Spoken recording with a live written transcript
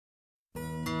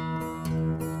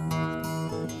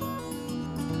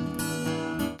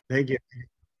Thank you.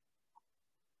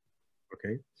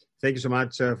 Okay. Thank you so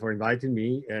much for inviting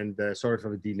me, and sorry for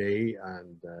the delay.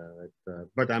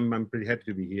 But I'm pretty happy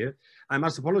to be here. I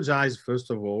must apologize first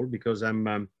of all because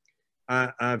this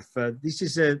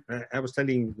is I was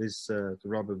telling this to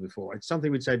Robert before. It's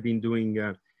something which I've been doing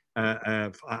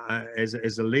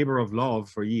as a labor of love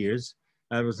for years.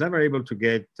 I was never able to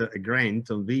get a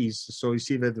grant on these, so you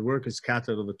see that the work is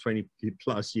scattered over 20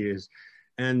 plus years,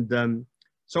 and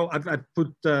so I've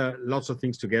put lots of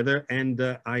things together, and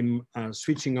I'm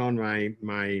switching on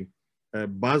my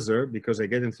buzzer because I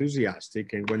get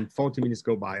enthusiastic, and when 40 minutes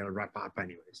go by, I'll wrap up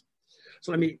anyways.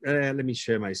 So let me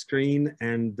share my screen,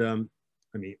 and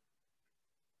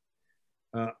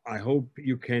I hope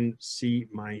you can see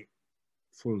my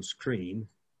full screen.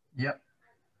 Yep.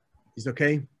 Is it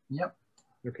okay? Yep.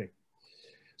 Okay.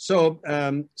 So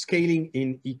scaling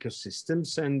in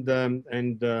ecosystems, and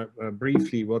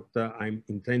briefly what I'm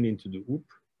intending to do. Oop,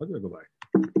 how do I go back?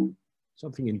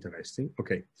 Something interesting.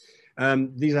 Okay.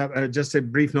 These are just a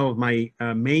brief note of my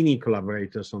many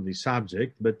collaborators on this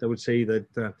subject, but I would say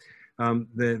that the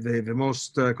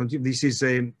most this is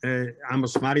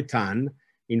Amos Maritan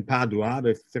in Padua,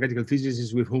 the theoretical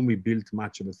physicist with whom we built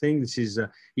much of the thing. This is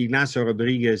Ignacio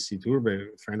Rodriguez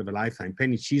Iturbe, friend of a lifetime,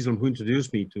 Penny Chisholm, who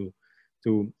introduced me to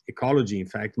ecology, in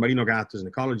fact. Marino Gatto is an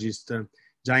ecologist,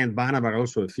 Giant Banavar,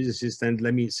 also a physicist, and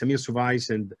Samir Suvais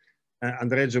and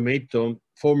Andrea Giometto,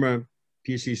 former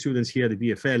PhD students here at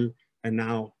the EPFl, and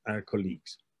now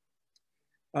colleagues.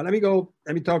 Let me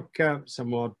talk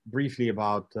somewhat briefly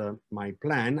about my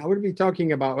plan. I will be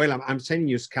talking about, well, I'm sending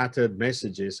you scattered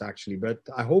messages actually, but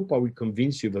I hope I will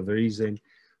convince you that there is an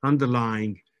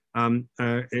underlying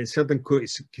a certain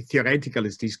theoretical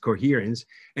is this coherence,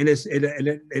 and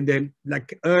then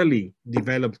like early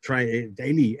developed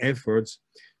daily efforts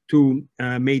to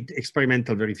make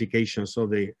experimental verifications of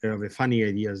the funny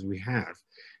ideas we have,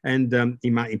 and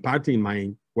in part in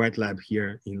my wet lab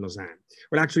here in Lausanne.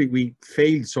 Well, actually, we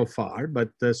failed so far,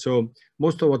 but so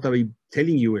most of what I'll be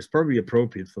telling you is probably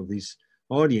appropriate for this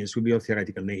audience will be of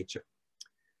theoretical nature.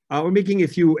 We're making a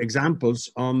few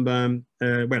examples on,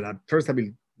 well, first I will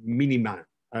minima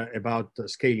about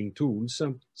scaling tools,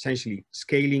 essentially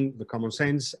scaling the common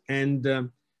sense, and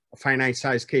finite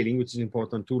size scaling, which is an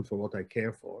important tool for what I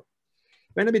care for.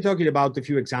 Then I'll be talking about a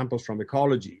few examples from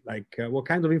ecology, like what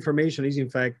kind of information is in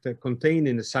fact contained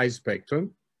in the size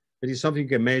spectrum. That is something you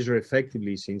can measure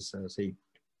effectively since, say,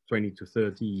 20 to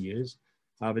 30 years,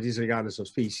 but is regardless of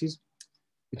species.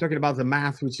 We're talking about the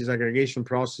math, which is aggregation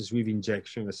process with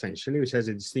injection, essentially, which has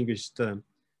a distinguished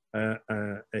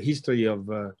a history of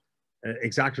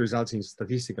exact results in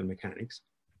statistical mechanics.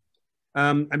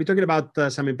 I'll be talking about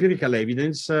some empirical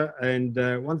evidence, and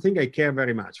one thing I care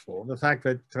very much for, the fact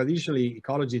that traditionally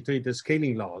ecology treated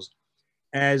scaling laws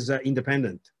as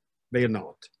independent. They are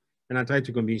not. And I try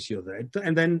to convince you of that.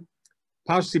 And then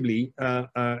possibly,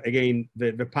 again,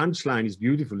 the punchline is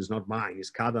beautiful, it's not mine,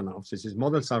 it's Kadanov's. It says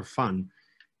models are fun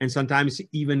and sometimes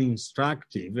even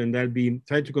instructive, and they'll be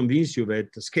trying to convince you that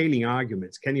scaling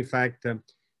arguments can in fact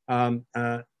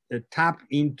tap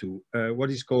into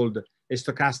what is called a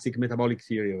stochastic metabolic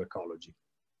theory of ecology.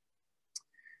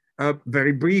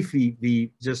 Very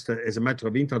briefly, just as a matter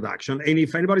of introduction, and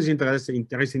if anybody's interested in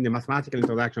the mathematical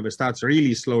introduction that starts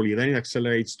really slowly, then it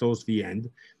accelerates towards the end,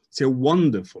 it's a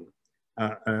wonderful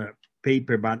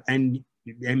paper by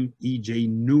M.E.J.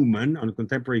 Newman on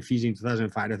contemporary physics in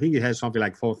 2005. I think it has something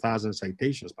like 4,000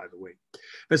 citations, by the way.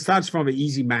 It starts from the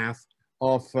easy math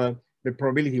of the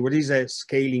probability. What is a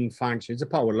scaling function? It's a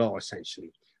power law,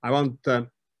 essentially. I won't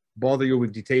bother you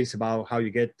with details about how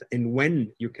you get and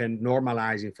when you can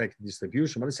normalize in fact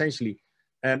distribution, but essentially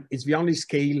it's the only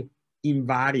scale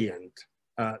invariant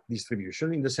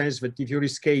distribution, in the sense that if you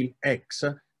rescale x,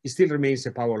 it still remains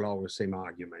a power law with the same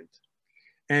argument.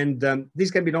 And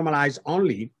this can be normalized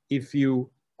only if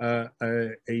you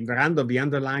the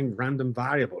underlying random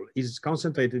variable is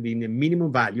concentrated in a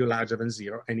minimum value larger than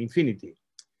 0 and infinity.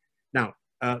 Now,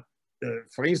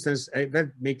 for instance,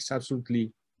 that makes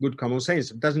absolutely good common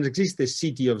sense. It doesn't exist a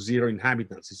city of 0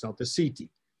 inhabitants. It's not a city.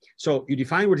 So you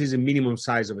define what is the minimum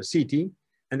size of a city,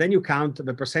 and then you count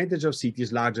the percentage of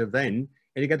cities larger than,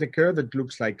 and you get a curve that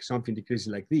looks like something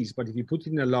decreasing like this. But if you put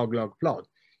it in a log-log plot,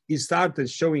 it started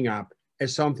showing up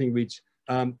as something which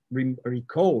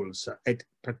recalls at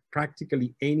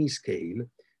practically any scale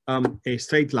a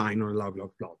straight line on a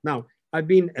log-log plot. Now, I've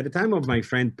been, at the time of my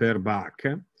friend Per Bach,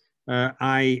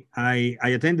 I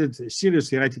attended serious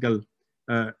theoretical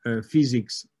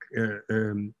physics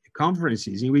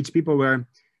conferences in which people were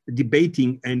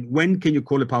debating, and when can you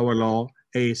call a power law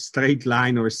a straight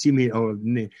line or a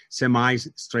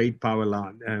semi-straight power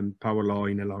law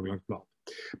in a log-log plot.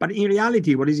 But in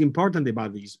reality, what is important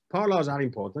about these power laws are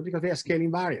important because they are scale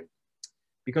invariant,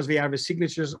 because they are the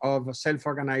signatures of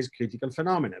self-organized critical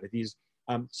phenomena. That is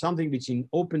something which in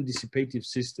open dissipative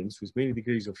systems with many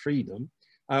degrees of freedom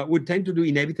would tend to do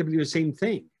inevitably the same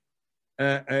thing,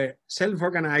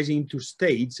 self-organizing into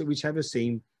states which have the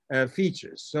same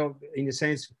features. So in a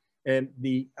sense,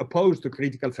 the opposed to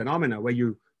critical phenomena where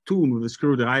you tune with a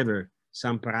screwdriver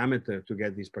some parameter to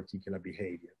get this particular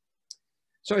behavior.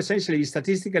 So essentially,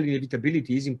 statistical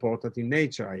inevitability is important in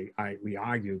nature. We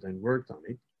argued and worked on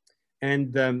it.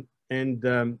 And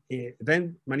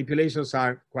then manipulations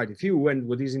are quite a few. And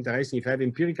what is interesting, if you have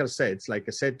empirical sets, like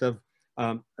a set of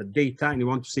data, and you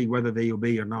want to see whether they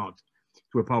obey or not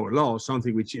to a power law,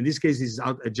 something which in this case is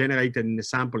generated in a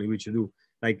sample in which you do,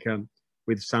 like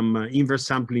with some inverse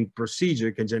sampling procedure,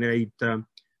 you can generate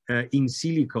in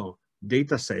silico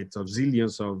data sets of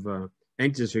zillions of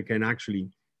entities. You can actually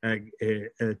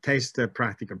test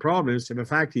practical problems. And the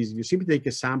fact is, if you simply take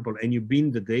a sample and you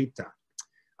bin the data,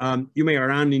 you may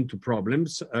run into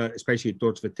problems, especially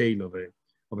towards the tail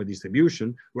of a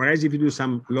distribution. Whereas if you do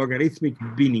some logarithmic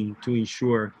binning to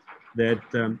ensure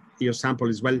that your sample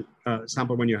is well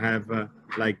sampled when you have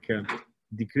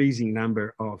decreasing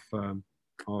number of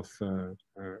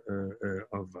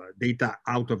data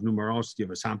out of numerosity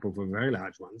of a sample for very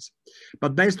large ones.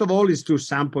 But best of all is to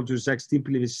sample to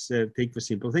simply take the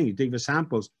simple thing. You take the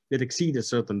samples that exceed a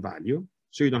certain value,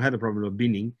 so you don't have a problem of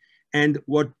binning. And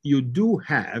what you do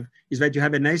have is that you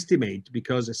have an estimate,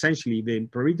 because essentially the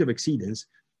probability of exceedance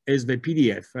is the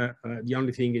PDF. The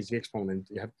only thing is the exponent.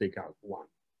 You have to take out 1.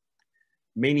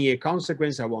 Many a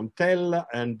consequence I won't tell,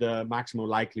 and maximum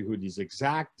likelihood is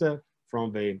exact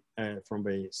from the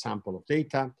sample of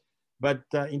data. But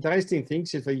interesting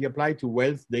things is that you apply to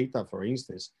wealth data, for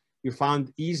instance, you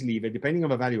found easily that depending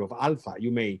on the value of alpha,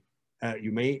 you may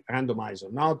randomize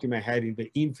or not. You may have in the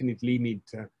infinite limit.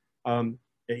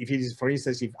 If it is, for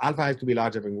instance, if alpha has to be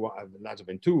larger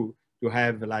than 2, you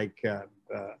have like a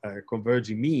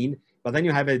converging mean, but then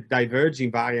you have a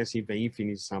diverging variance in the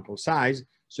infinite sample size.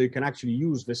 So you can actually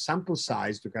use the sample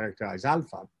size to characterize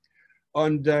alpha.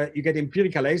 And you get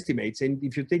empirical estimates. And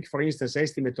if you take, for instance,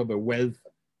 estimate of the wealth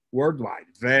worldwide,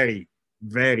 very,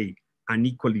 very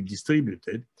unequally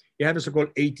distributed, you have a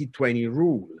so-called 80-20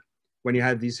 rule when you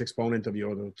have this exponent of the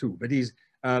order of 2. But is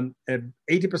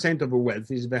 80% of the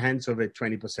wealth is in the hands of a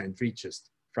 20% richest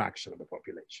fraction of the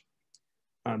population,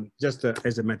 just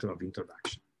as a matter of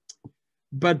introduction.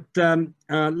 But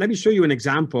let me show you an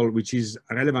example which is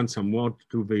relevant somewhat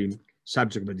to the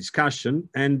subject of the discussion.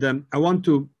 And I want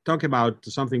to talk about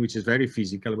something which is very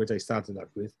physical, which I started out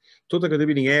with, total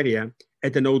contributing area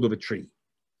at the node of a tree.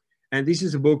 And this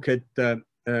is a book that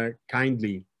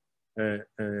kindly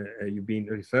you've been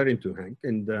referring to, Hank.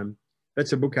 And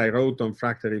that's a book I wrote on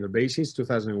fractal river basins,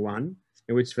 2001,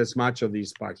 in which there's much of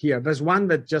this part here. There's one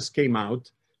that just came out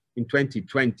in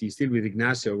 2020, still with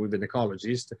Ignacio, with an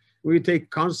ecologist. We take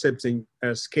concepts in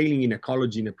scaling in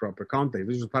ecology in a proper context.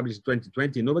 This was published in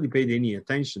 2020. Nobody paid any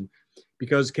attention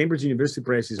because Cambridge University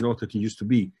Press is not what it used to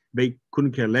be. They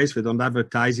couldn't care less. They don't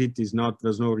advertise it. It's not,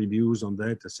 there's no reviews on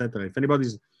that, etc. If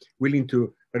anybody's willing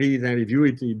to read it and review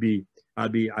it, I'll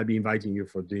be inviting you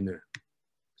for dinner.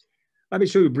 Let me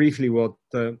show you briefly what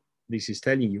this is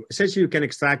telling you. Essentially, you can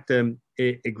extract a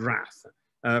graph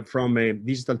from a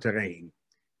digital terrain.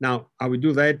 Now, how we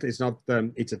do that is not,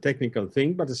 it's a technical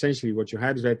thing, but essentially what you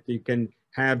have is that you can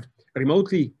have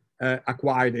remotely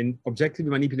acquired and objectively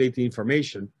manipulated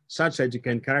information such that you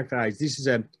can characterize, this is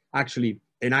actually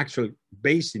an actual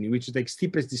basin in which you take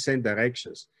steepest descent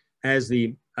directions as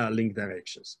the link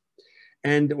directions.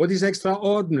 And what is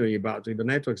extraordinary about river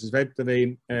networks is that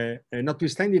they,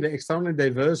 notwithstanding the extraordinary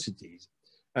diversities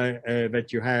that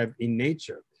you have in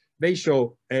nature, they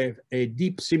show a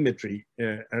deep symmetry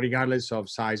regardless of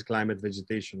size, climate,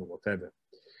 vegetation, or whatever.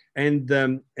 And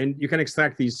you can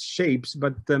extract these shapes,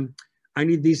 but I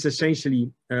need this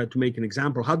essentially to make an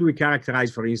example. How do we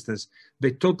characterize, for instance,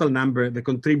 the total number, the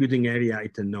contributing area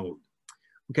at a node?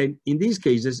 Okay, in these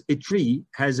cases, a tree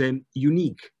has a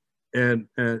unique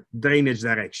drainage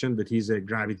direction that is a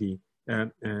gravity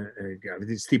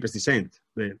steepest descent,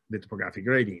 the topographic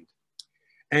gradient.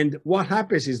 And what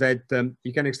happens is that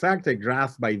you can extract a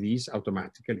graph by these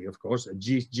automatically, of course.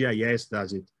 GIS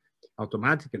does it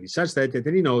automatically, such that at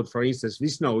any node, for instance,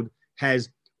 this node has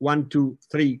 1, 2,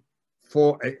 3,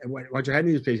 4. What you have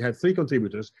in this case, you have 3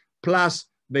 contributors plus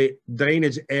the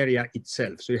drainage area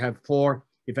itself. So you have 4,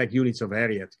 in fact, units of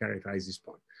area to characterize this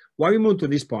point. While we move to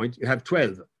this point, you have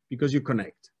 12 because you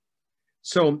connect.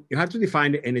 So you have to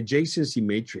define an adjacency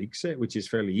matrix, which is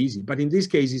fairly easy. But in this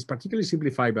case, it's particularly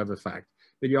simplified by the fact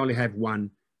that you only have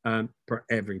one per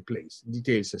every place,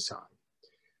 details aside.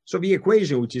 So the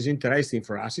equation, which is interesting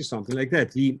for us, is something like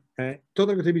that. The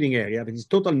total contributing area, that is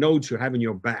total nodes you have in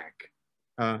your back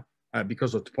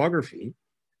because of topography,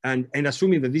 and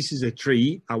assuming that this is a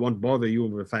tree, I won't bother you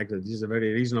with the fact that this is a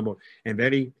very reasonable and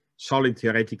very solid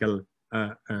theoretical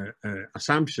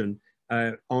assumption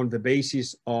on the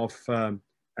basis of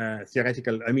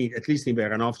theoretical, I mean, at least in the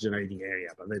runoff generating area,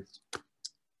 but that's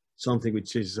something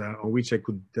which is, on which I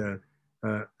could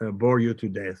bore you to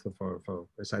death for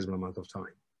a sizable amount of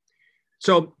time.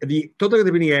 So the total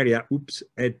contributing area, oops,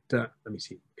 at, let me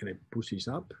see, can I push this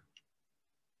up?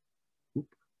 Oop.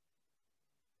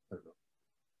 I don't know.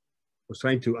 I was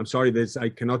trying to, I'm sorry, that I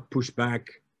cannot push back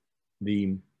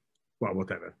the, well,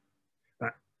 whatever.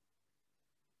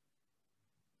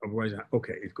 Otherwise,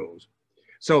 okay, it goes.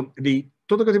 So the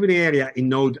total contributing area in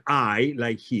node I,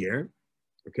 like here,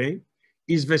 okay,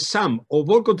 is the sum of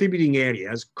all contributing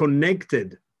areas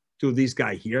connected to this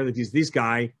guy here, that is this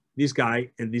guy,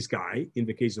 and this guy, in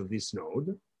the case of this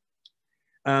node.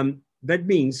 That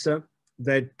means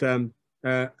that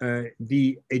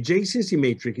the adjacency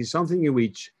matrix is something in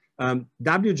which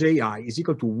Wji is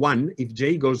equal to 1 if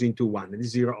j goes into 1, and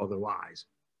is 0 otherwise.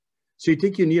 So you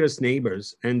take your nearest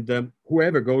neighbors and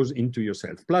whoever goes into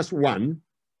yourself, plus 1.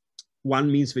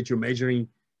 1 means that you're measuring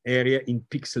area in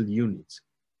pixel units.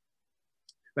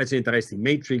 That's an interesting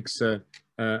matrix on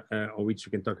which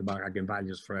we can talk about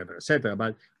eigenvalues forever, etc.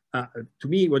 But to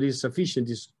me, what is sufficient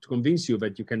is to convince you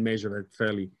that you can measure that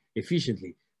fairly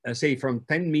efficiently. Say from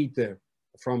 10 meter,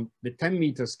 from the 10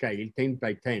 meter scale, 10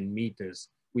 by 10 meters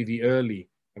with the early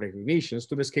recognitions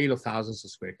to the scale of thousands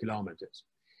of square kilometers.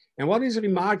 And what is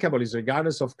remarkable is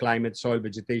regardless of climate, soil,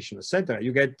 vegetation, etc.,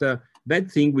 you get that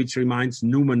thing which reminds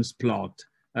Newman's plot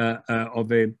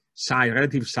of a size,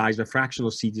 relative size, a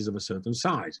fractional cities of a certain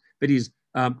size. That is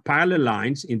parallel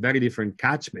lines in very different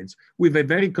catchments with a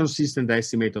very consistent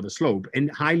estimate of the slope and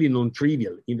highly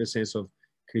non-trivial in the sense of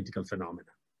critical phenomena.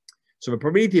 So the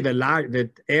probability that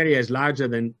area is larger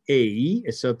than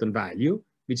a certain value,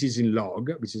 which is in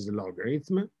log, which is the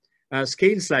logarithm,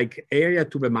 scales like area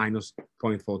to the minus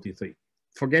 0.43.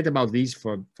 Forget about these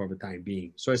for the time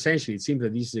being. So essentially, it seems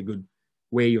that this is a good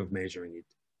way of measuring it.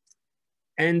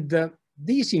 And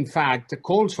this, in fact,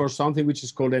 calls for something which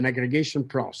is called an aggregation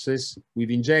process with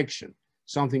injection,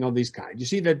 something of this kind. You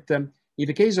see that in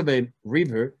the case of a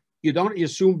river, you don't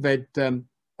assume that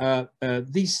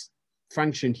this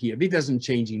function here, it doesn't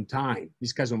change in time.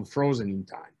 This guy's frozen in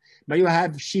time. But you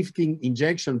have shifting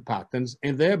injection patterns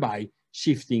and thereby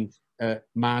shifting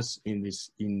mass in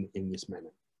this manner.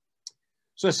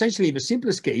 So essentially, the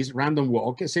simplest case, random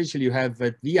walk, essentially you have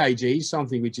that Vij is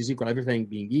something which is equal, everything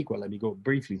being equal. Let me go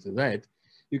briefly to that.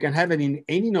 You can have it in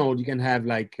any node. You can have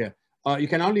like, you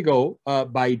can only go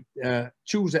by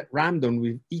choose at random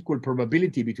with equal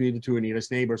probability between the two nearest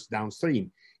neighbors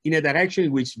downstream in a direction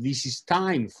in which this is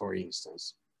time, for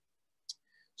instance.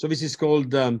 So this is called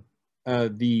the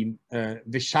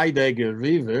Scheidegger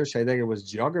river. Scheidegger was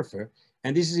geographer.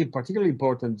 And this is particularly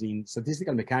important in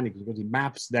statistical mechanics because it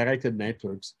maps directed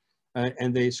networks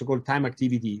and the so-called time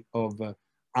activity of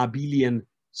abelian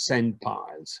sand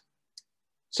piles.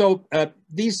 So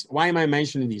why am I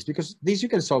mentioning this? Because this you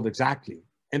can solve exactly.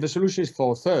 And the solution is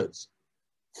 4/3,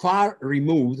 far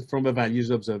removed from the values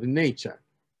observed in nature.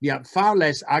 We are far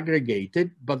less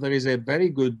aggregated, but there is a very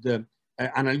good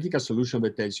analytical solution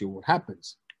that tells you what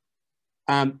happens.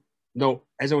 Now,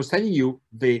 as I was telling you,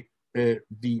 the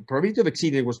probability of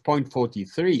exceeding was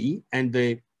 0.43, and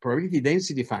the probability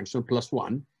density function plus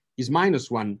 1 is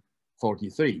minus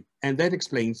 143. And that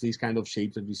explains these kind of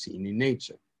shapes that we see in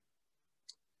nature.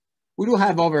 We do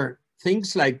have other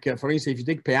things like, for instance, if you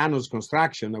take Peano's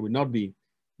construction, I will not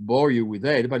bore you with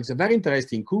that, but it's a very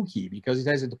interesting cookie because it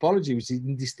has a topology which is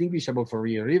indistinguishable from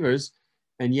real rivers,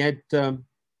 and yet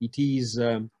it is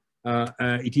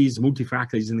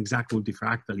multifractal, it's an exact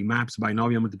multifractal, it maps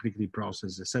binomial multiplicative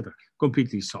process, etc.,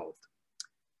 completely solved.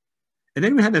 And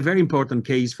then we have a very important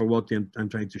case for what I'm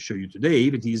trying to show you today,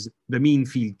 that is the mean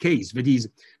field case. That is,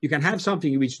 you can have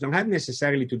something which you don't have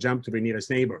necessarily to jump to the nearest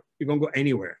neighbor. You can go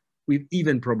anywhere with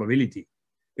even probability.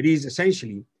 It is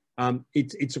essentially,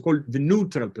 it's called the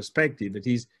neutral perspective. That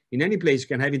is, in any place you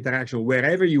can have interaction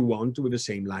wherever you want with the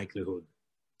same likelihood.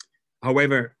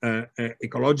 However,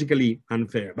 ecologically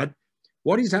unfair. But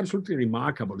what is absolutely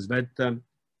remarkable is that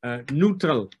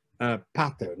neutral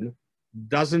pattern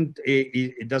doesn't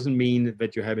mean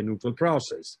that you have a neutral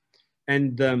process.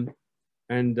 And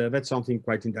that's something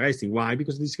quite interesting. Why?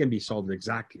 Because this can be solved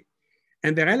exactly.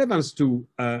 And the relevance to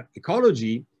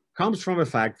ecology comes from the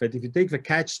fact that if you take the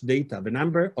catch data, the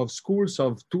number of schools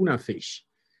of tuna fish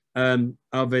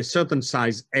of a certain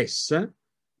size S,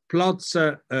 plots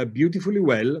beautifully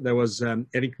well. There was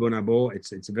Eric Bonabeau.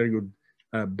 It's a very good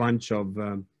bunch of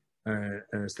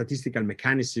statistical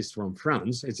mechanicists from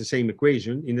France. It's the same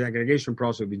equation in the aggregation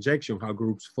process of injection, how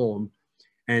groups form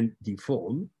and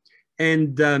deform.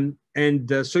 And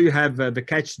so you have the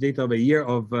catch data of a year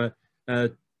of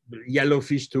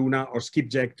yellowfish tuna or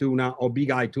skipjack tuna or big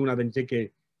eye tuna. Then you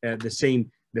take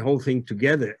the whole thing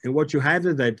together. And what you have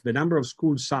is that the number of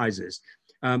school sizes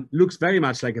looks very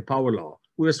much like a power law,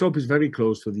 where the slope is very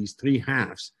close to these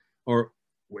 3/2, or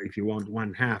if you want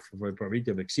 1/2 of a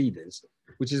probability of exceedance,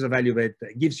 which is a value that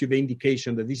gives you the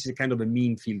indication that this is a kind of a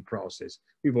mean field process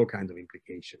with all kinds of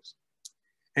implications.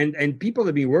 And people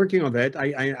have been working on that.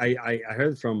 I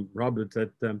heard from Robert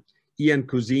that Ian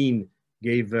Cousine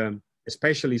gave a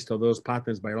specialist of those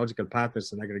patterns, biological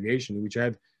patterns and aggregation, which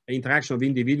have an interaction of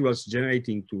individuals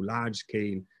generating to large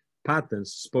scale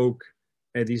patterns, spoke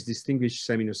at this distinguished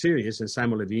seminar series, and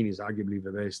Simon Levine is arguably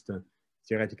the best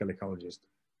theoretical ecologist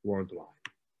worldwide.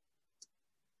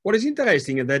 What is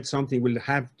interesting, and that's something we'll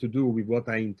have to do with what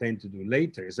I intend to do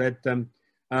later, is that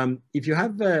if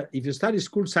you study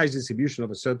school size distribution of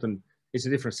a certain, it's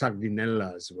a different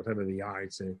sardinellas, whatever they are,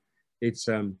 it's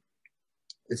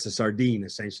a sardine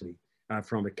essentially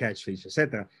from a catchfish,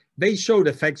 etc. They showed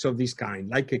effects of this kind,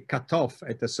 like a cutoff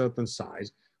at a certain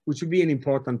size, which would be an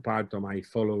important part of my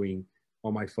following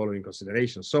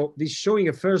consideration. So this showing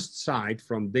a first sight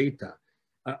from data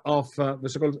of the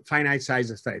so-called finite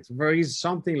size effect. There is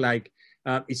something like,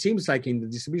 it seems like in the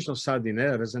distribution of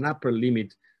sardinella, there's an upper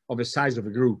limit of the size of a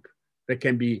group that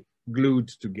can be glued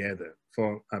together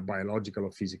for biological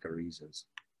or physical reasons.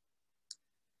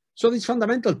 So this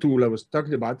fundamental tool I was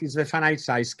talking about is the finite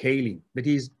size scaling. That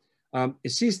is a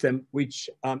system which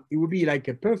it would be like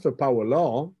a perfect power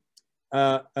law,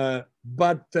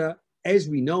 but as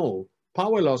we know,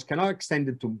 power laws cannot extend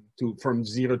it from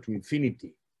 0 to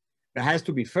infinity. There has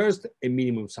to be first a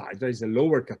minimum size. There is a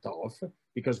lower cutoff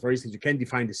because, for instance, you can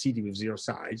define the city with 0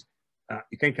 size.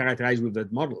 You can characterize with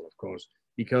that model, of course,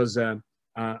 because it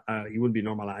wouldn't be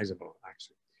normalizable,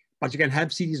 actually. But you can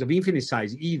have cities of infinite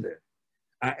size either.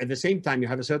 At the same time, you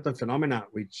have a certain phenomena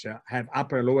which have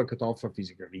upper and lower cutoff for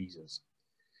physical reasons.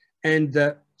 And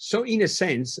so in a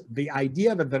sense, the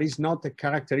idea that there is not a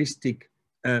characteristic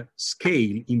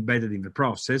scale embedded in the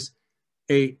process,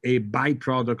 a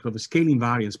byproduct of a scale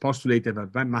invariance postulated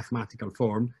by mathematical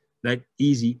form, that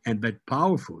easy and that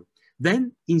powerful,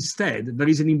 then instead there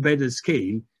is an embedded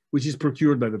scale which is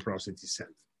procured by the process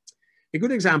itself. A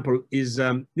good example is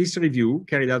this review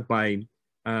carried out by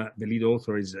the lead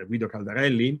author is Guido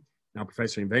Caldarelli, now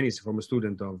professor in Venice, former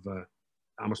student of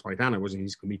Amos Maritana, was in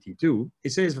his committee too.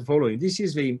 It says the following: this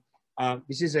is a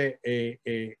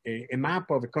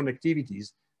map of the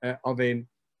connectivities of the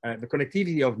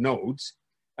connectivity of nodes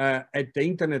at the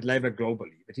internet level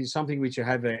globally. It is something which you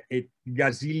have a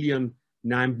gazillion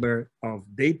number of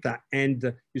data,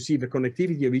 and you see the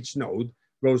connectivity of each node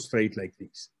goes straight like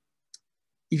this.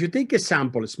 If you take a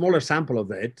sample, a smaller sample of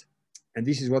that, and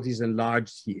this is what is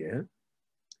enlarged here,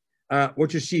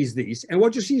 what you see is this. And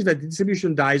what you see is that the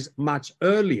distribution dies much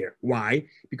earlier. Why?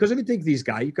 Because if you take this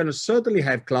guy, you can certainly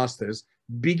have clusters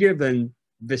bigger than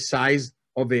the size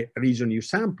of a region you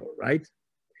sample, right?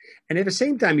 And at the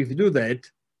same time, if you do that,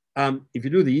 if you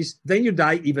do this, then you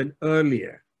die even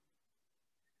earlier.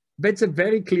 That's a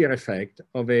very clear effect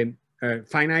of a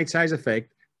finite size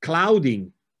effect,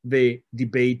 clouding the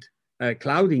debate,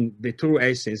 clouding the true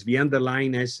essence, the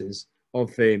underlying essence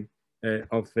of a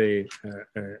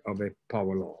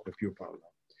power law, of a pure power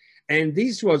law. And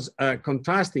this was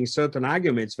contrasting certain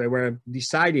arguments that were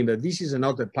deciding that this is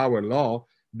not a power law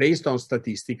based on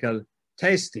statistical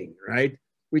testing, right?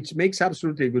 Which makes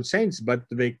absolutely good sense, but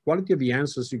the quality of the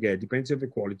answers you get depends on the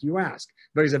quality you ask.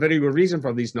 There is a very good reason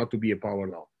for this not to be a power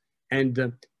law. And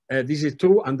this is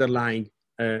true underlying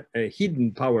a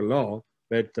hidden power law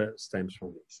that stems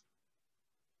from this.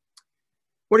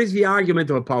 What is the argument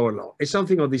of a power law? It's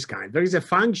something of this kind. There is a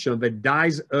function that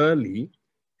dies early,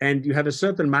 and you have a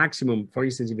certain maximum, for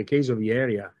instance, in the case of the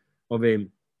area of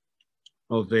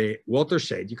a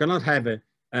watershed, you cannot have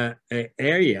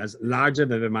areas larger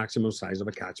than the maximum size of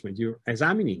a catchment you're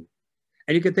examining.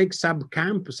 And you can take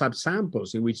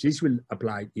subsamples in which this will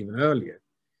apply even earlier.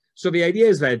 So the idea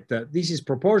is that this is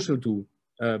proportional to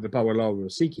the power law we're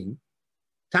seeking,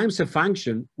 times a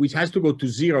function which has to go to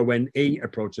 0 when A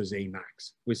approaches A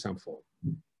max with some form.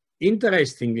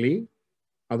 Interestingly,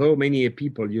 although many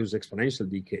people use exponential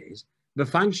decays, the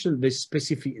function,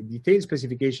 the detailed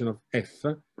specification of f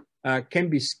can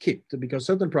be skipped because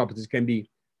certain properties can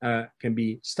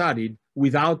be studied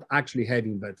without actually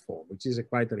having that form, which is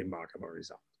quite a remarkable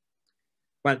result.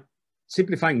 But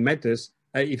simplifying matters,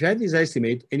 if you have this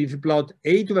estimate and if you plot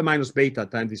a to the minus beta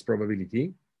times this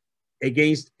probability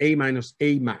against a minus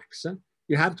a max,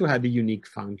 you have to have a unique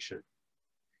function.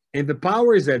 And the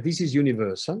power is that this is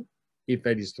universal, if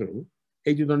that is true,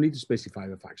 and you don't need to specify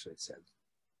the function itself.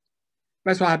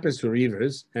 That's what happens to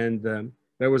rivers. And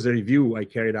there was a review I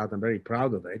carried out. I'm very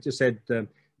proud of it. You said,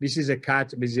 this is a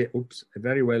catch, this is a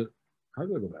very well, how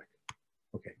do I go back?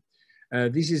 Okay.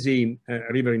 This is a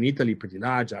river in Italy, pretty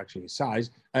large actually in size,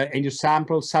 and you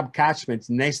sample sub-catchments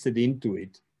nested into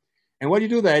it. And when you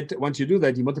do that, once you do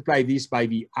that, you multiply this by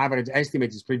the average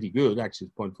estimate is pretty good, actually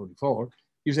it's 0.44.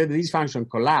 You say that this function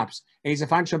collapses, and it's a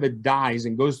function that dies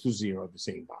and goes to zero at the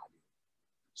same value.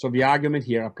 So the argument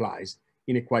here applies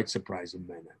in a quite surprising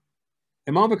manner.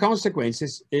 Among the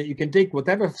consequences, you can take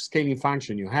whatever scaling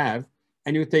function you have,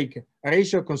 and you take a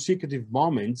ratio of consecutive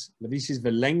moments. This is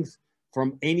the length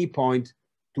from any point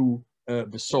to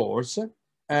the source.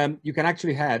 You can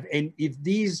actually have, and if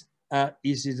these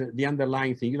is the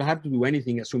underlying thing, you don't have to do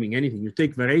anything, assuming anything. You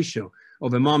take the ratio of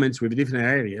the moments with different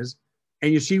areas,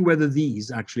 and you see whether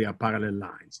these actually are parallel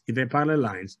lines. If they're parallel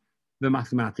lines, the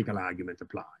mathematical argument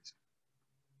applies.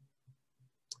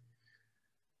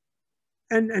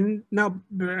 And now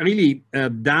really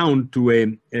down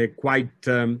to a quite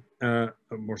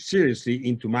more seriously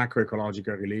into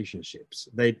macroecological relationships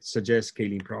that suggest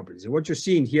scaling properties. And what you're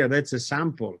seeing here, that's a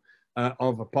sample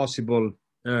of a possible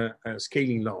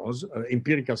scaling laws,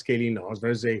 empirical scaling laws.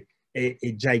 There's a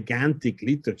gigantic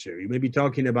literature. You may be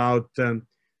talking about,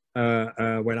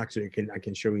 well, actually, I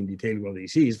can show in detail what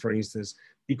this is. For instance,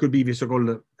 it could be the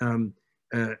so-called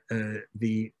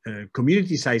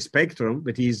community size spectrum,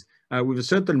 that is, with a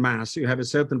certain mass, you have a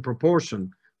certain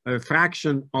proportion, a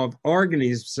fraction of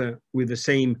organisms with the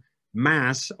same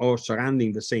mass or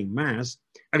surrounding the same mass,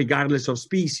 regardless of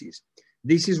species.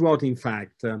 This is what, in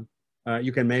fact,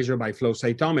 you can measure by flow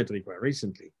cytometry quite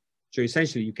recently. So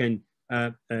essentially, you can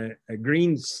a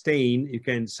green stain, you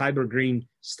can cyber green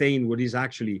stain what is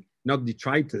actually not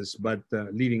detritus, but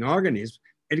living organisms,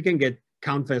 and you can get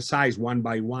count their size one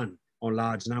by one on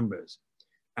large numbers.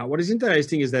 What is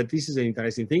interesting is that this is an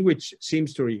interesting thing, which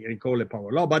seems to recall a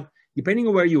power law, but depending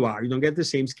on where you are, you don't get the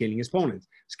same scaling exponents.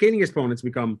 Scaling exponents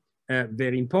become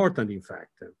very important, in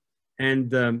fact.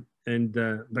 And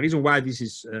the reason why this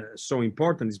is so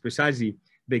important is precisely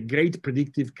the great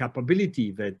predictive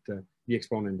capability that the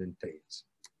exponent entails.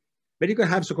 But you can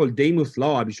have so-called Demuth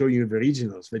law. I'll be showing you the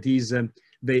originals. That is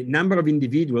the number of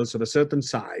individuals of a certain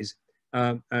size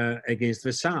against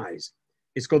the size.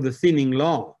 It's called the thinning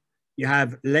law. You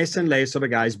have less and less of a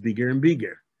guys bigger and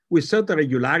bigger with certain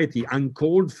regularity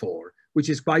uncalled for, which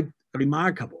is quite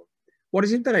remarkable. What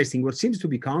is interesting, what seems to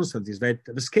be constant is that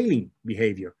the scaling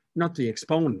behavior, not the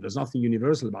exponent. There's nothing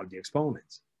universal about the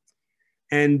exponents.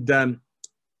 And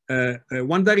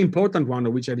one very important one,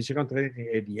 of which I will at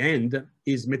the end,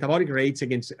 is metabolic rates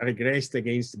regressed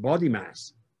against body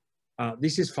mass.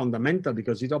 This is fundamental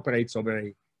because it operates over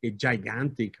a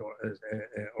gigantic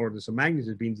orders of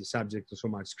magnitude, being the subject to so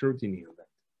much scrutiny on that.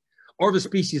 Or the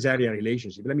species area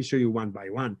relationship. Let me show you one by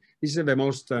one. This is the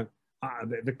most,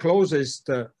 the closest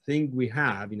thing we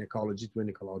have in ecology to an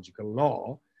ecological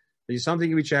law. There is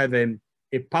something which have a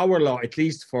power law, at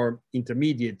least for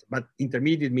intermediate, but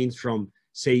intermediate means from,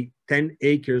 say, 10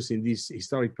 acres in this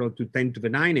historic plot to 10 to the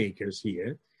 9 acres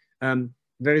here.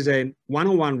 There is a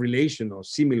one-on-one relation or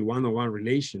simil one-on-one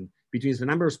relation between the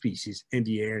number of species and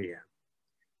the area,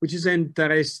 which is an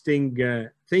interesting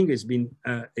thing. It's been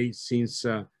since,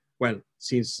 well,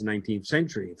 since 19th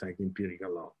century, in fact,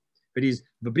 empirical law. That is,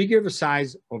 the bigger the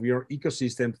size of your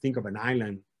ecosystem, think of an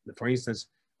island, for instance,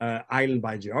 island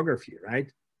by geography,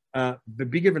 right? The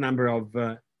bigger the number of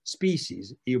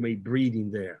species you may breed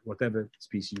in there, whatever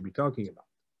species you'll be talking about.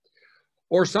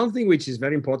 Or something which is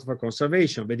very important for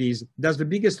conservation, that is, does the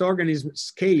biggest organism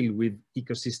scale with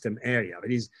ecosystem area?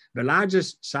 That is, the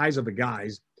largest size of the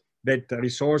guys that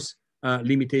resource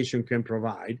limitation can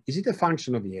provide, is it a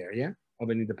function of the area of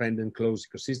an independent closed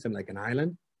ecosystem like an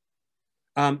island?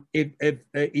 If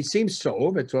it seems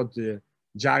so, that's what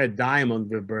Jared Diamond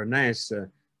with Burness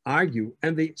argue,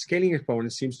 and the scaling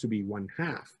exponent seems to be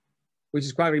 1/2, which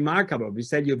is quite remarkable. We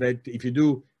tell you that if you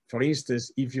do, for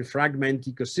instance, if you fragment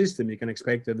ecosystem, you can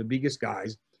expect that the biggest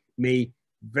guys may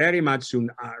very much soon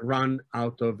run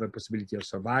out of the possibility of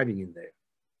surviving in there.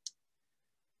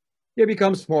 It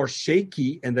becomes more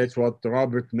shaky, and that's what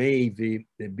Robert May, the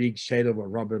big shadow of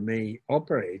Robert May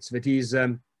operates, that is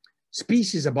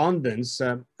species abundance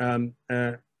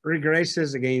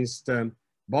regresses against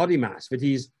body mass, that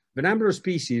is, the number of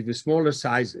species with smaller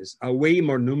sizes are way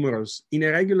more numerous in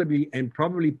a regularly and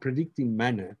probably predicting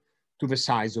manner to the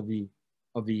size of the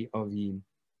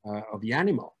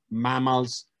animal.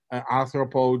 Mammals,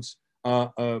 arthropods,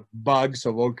 bugs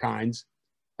of all kinds.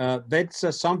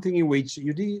 That's something in which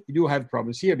you do have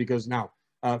problems here, because now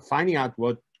finding out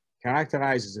what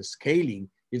characterizes a scaling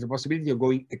is the possibility of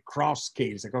going across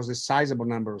scales, across a sizable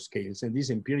number of scales, and this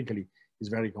empirically is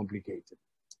very complicated.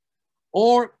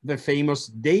 Or the famous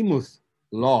Demuth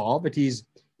law, that is,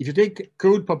 if you take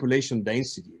crude population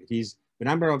density, it is the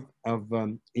number of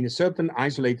in a certain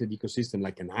isolated ecosystem,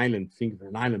 like an island, think of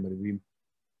an island, but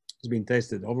it's been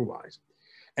tested otherwise,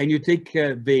 and you take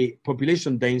the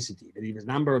population density, that is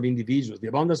the number of individuals, the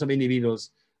abundance of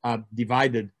individuals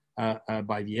divided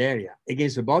by the area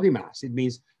against the body mass, it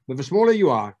means that the smaller you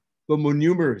are, the more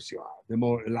numerous you are, the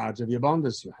more larger the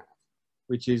abundance you have,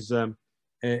 which is a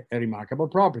remarkable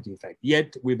property, in fact,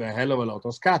 yet with a hell of a lot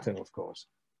of scatter, of course.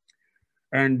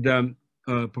 And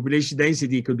population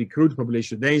density could be crude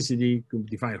population density, could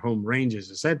define home ranges,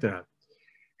 etc.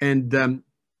 And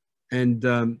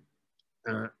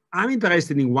I'm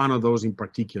interested in one of those in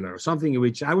particular, something in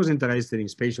which I was interested in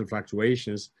spatial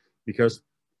fluctuations, because,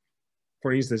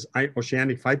 for instance,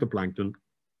 oceanic phytoplankton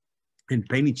and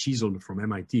Penny Chisholm from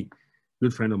MIT,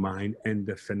 good friend of mine and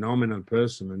a phenomenal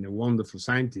person and a wonderful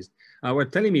scientist, were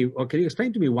telling me, or can you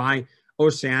explain to me why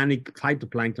oceanic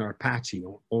phytoplankton are patchy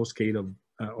on all scale of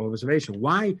observation?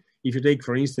 Why, if you take,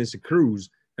 for instance, a cruise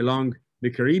along the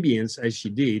Caribbean, as she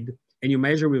did, and you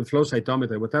measure with a flow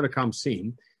cytometer whatever comes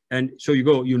in, and so you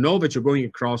go, you know that you're going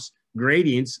across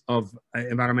gradients of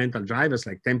environmental drivers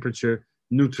like temperature,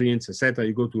 nutrients, etc.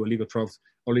 You go to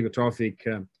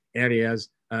oligotrophic areas,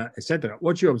 etc.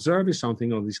 What you observe is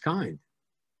something of this kind.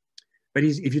 But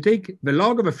if you take the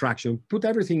log of a fraction, put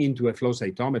everything into a flow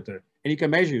cytometer, and you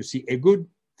can measure, you see a good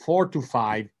 4 to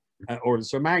 5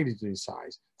 orders of magnitude in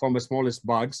size, from the smallest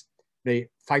bugs, the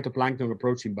phytoplankton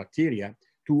approaching bacteria,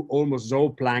 to almost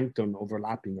zooplankton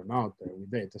overlapping or not with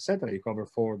that, etc. You cover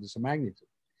 4 orders of magnitude.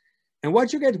 And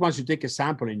what you get once you take a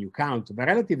sample and you count, the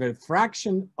relative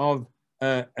fraction of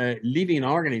living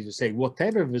organisms, say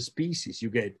whatever the species you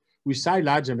get with size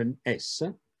larger than S,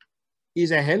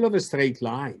 is a hell of a straight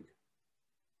line.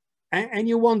 And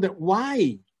you wonder,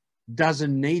 why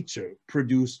doesn't nature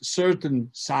produce certain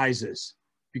sizes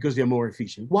because they're more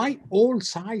efficient? Why all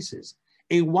sizes?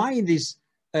 And why in this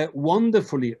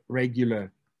wonderfully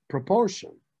regular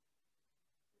proportion?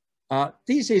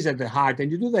 This is at the heart, and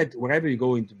you do that wherever you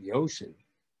go into the ocean.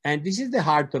 And this is the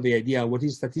heart of the idea of what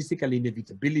is statistical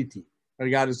inevitability,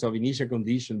 regardless of initial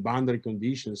condition, boundary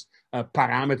conditions,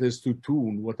 parameters to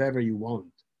tune, whatever you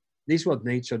want. This is what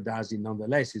nature does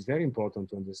nonetheless. It's very important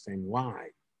to understand why.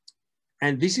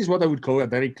 And this is what I would call a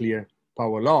very clear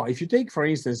power law. If you take, for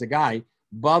instance, a guy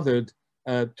bothered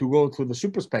to go through the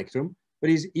superspectrum,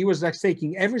 but he was like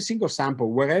taking every single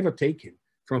sample, wherever taken,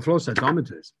 from flow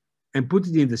cytometers, and put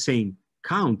it in the same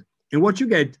count. And what you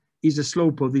get is the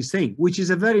slope of this thing, which is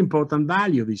a very important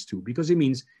value of these two, because it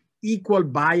means equal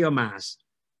biomass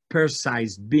per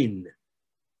size bin.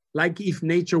 Like if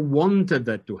nature wanted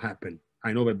that to happen.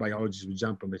 I know that biologists will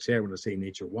jump on the chair when I say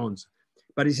nature wants,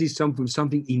 but this is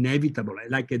something inevitable,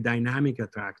 like a dynamic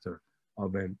attractor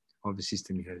of the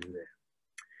system you have there.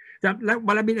 Now,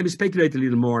 well, let me speculate a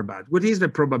little more about what is the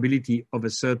probability of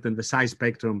the size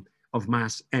spectrum of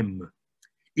mass M.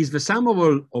 Is the sum of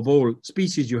all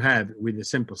species you have with a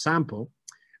simple sample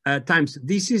times,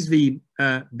 this is the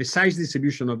size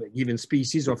distribution of a given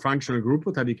species or functional group,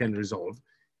 whatever you can resolve,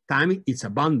 times its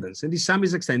abundance. And this sum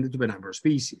is extended to the number of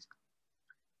species.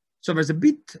 So there's a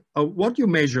bit of what you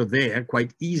measure there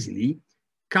quite easily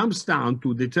comes down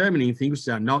to determining things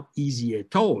that are not easy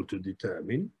at all to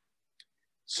determine.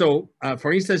 So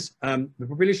for instance, the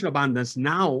population abundance,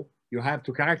 now you have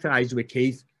to characterize the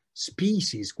case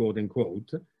species, quote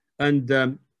unquote, and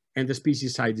the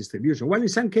species size distribution. Well, in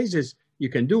some cases you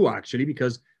can do actually,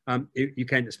 because you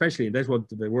can, especially, that's what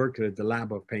the work at the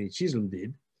lab of Penny Chisholm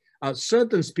did,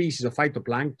 certain species of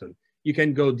phytoplankton, you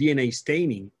can go DNA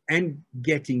staining and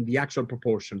getting the actual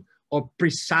proportion of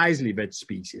precisely that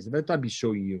species. That I'll be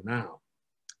showing you now.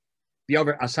 The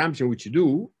other assumption which you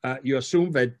do, you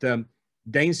assume that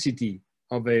density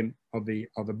of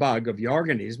a bug, of the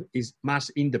organism, is mass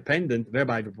independent,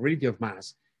 whereby the probability of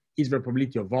mass is the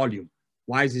probability of volume.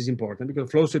 Why is this important?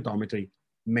 Because flow cytometry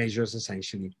measures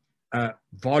essentially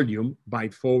volume by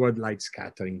forward light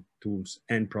scattering tools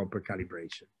and proper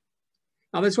calibration.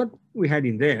 Now that's what we had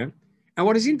in there. And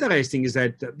what is interesting is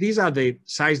that these are the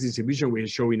size distribution we'll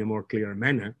show in a more clear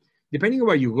manner. Depending on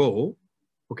where you go,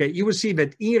 okay, you will see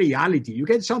that in reality, you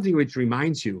get something which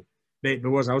reminds you There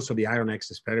was also the Iron X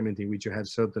experiment in which you have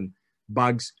certain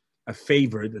bugs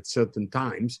favored at certain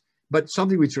times, but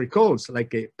something which recalls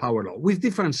like a power law with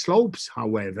different slopes,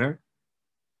 however.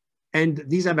 And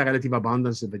these are the relative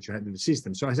abundances that you have in the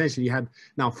system. So essentially you have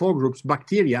now 4 groups: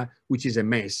 bacteria, which is a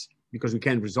mess because we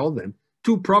can't resolve them,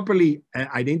 2 properly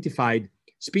identified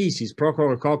species,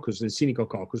 Prochlorococcus and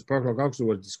Synechococcus. Prochlorococcus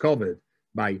was discovered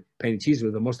by Penny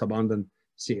Chisel, the most abundant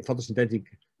photosynthetic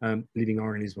living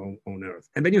organism on Earth.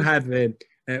 And then you have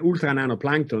ultra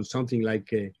nanoplankton, something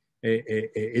like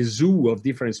a zoo of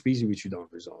different species which you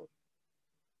don't resolve.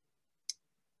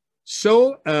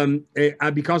 So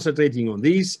I'll be concentrating on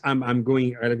this. I'm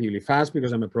going relatively fast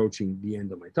because I'm approaching the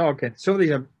end of my talk. And so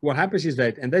what happens is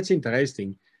that, and that's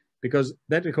interesting because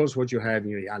that recalls what you have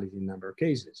in reality in a number of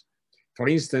cases. For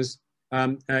instance,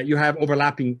 you have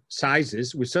overlapping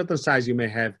sizes. With certain size, you may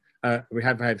have, we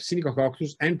have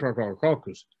Synechococcus and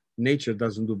Prochlorococcus. Nature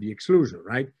doesn't do the exclusion,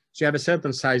 right? So you have a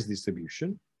certain size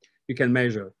distribution. You can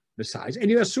measure the size, and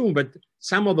you assume that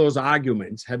some of those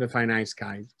arguments have a finite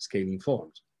scaling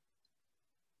forms.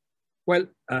 Well,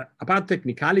 about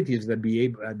technicalities that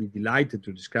I'd be delighted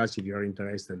to discuss if you're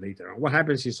interested later on. What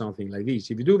happens is something like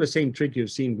this. If you do the same trick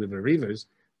you've seen with the rivers,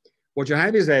 what you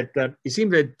have is that it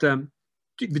seems that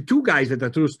the 2 guys that are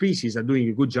true species are doing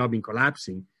a good job in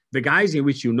collapsing. The guys in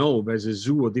which you know there's a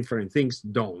zoo of different things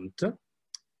don't.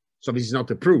 So this is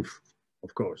not a proof,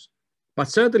 of course, but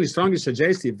certainly strongly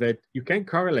suggestive that you can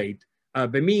correlate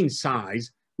the mean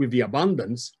size with the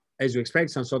abundance as you expect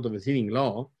some sort of a thinning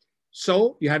law.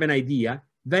 So you have an idea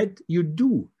that you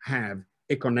do have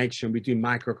a connection between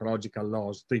microecological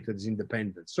laws treated as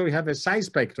independent. So you have a size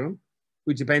spectrum,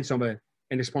 which depends on an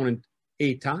exponent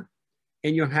eta,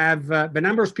 and you have the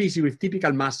number of species with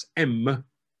typical mass m,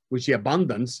 which is the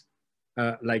abundance,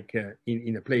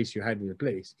 in a place you have in a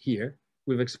place here,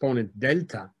 with exponent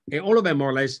delta, and all of them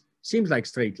more or less seems like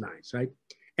straight lines, right?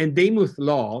 And Demuth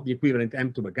law, the equivalent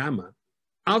m to the gamma,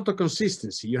 out of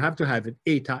consistency, you have to have it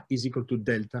eta is equal to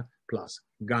delta plus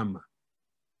gamma.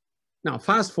 Now,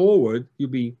 fast forward,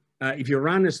 if you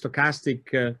run a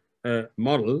stochastic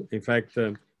model, in fact,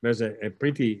 there's a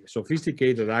pretty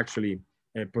sophisticated, actually,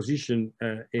 position,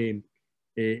 a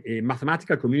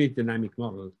mathematical community dynamic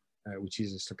model, which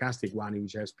is a stochastic one,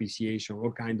 which has speciation,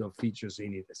 all kinds of features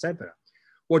in it, etc.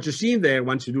 What you see in there,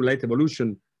 once you do late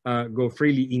evolution, go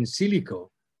freely in silico,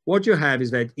 what you have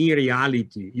is that in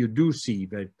reality, you do see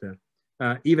that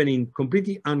even in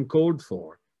completely uncalled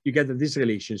for, you get that this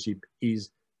relationship is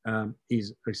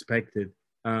respected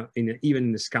even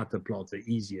in the scatter plot, the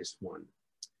easiest one.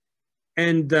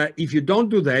 And if you don't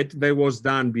do that, that was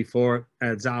done before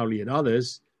Zauli and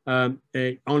others,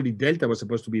 only delta was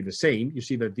supposed to be the same. You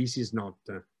see that this is not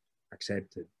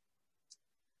accepted.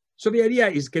 So the idea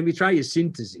is, can we try a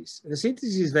synthesis? The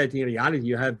synthesis is that in reality,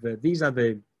 you have, these are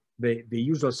the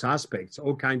usual suspects,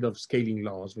 all kinds of scaling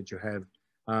laws that you have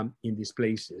in these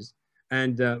places.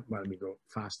 And well, let me go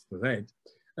fast for that.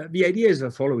 The idea is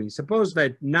the following. Suppose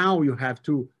that now you have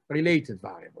 2 related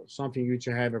variables, something which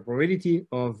you have a probability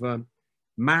of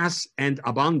mass and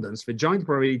abundance, the joint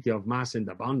probability of mass and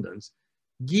abundance,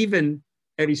 given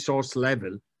a resource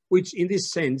level, which in this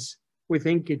sense, we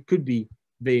think it could be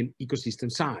the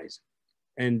ecosystem size.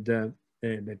 And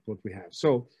that's what we have.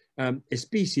 So a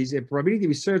species, a probability,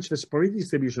 we search the probability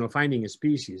distribution of finding a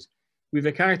species with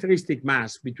a characteristic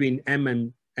mass between m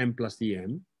and m plus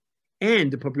dm,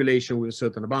 and the population with a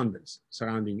certain abundance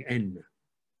surrounding n.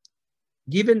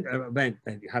 Given then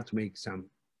you have to make some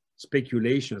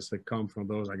speculations that come from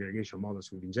those aggregation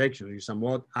models with injection, you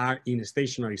somewhat are in a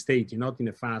stationary state, you're not in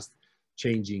a fast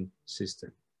changing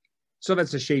system. So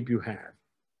that's the shape you have.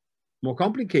 More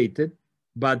complicated,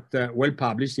 but well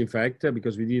published, in fact,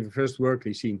 because we did the first work,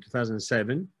 you see, in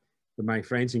 2007 with my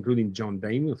friends, including John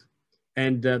Demuth,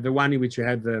 and the one in which you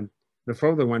had the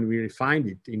further one, we refined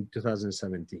it in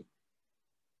 2017.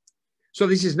 So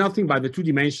this is nothing but the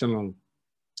 2-dimensional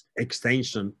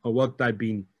extension of what I've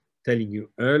been telling you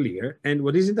earlier. And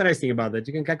what is interesting about that,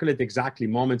 you can calculate exactly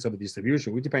moments of a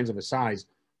distribution, which depends on the size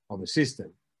of the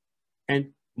system.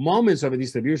 And moments of a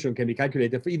distribution can be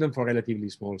calculated even for relatively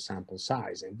small sample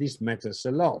size. And this matters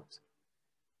a lot.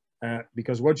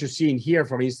 Because what you see in here,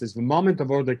 for instance, the moment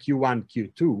of order Q1,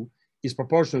 Q2 is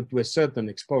proportional to a certain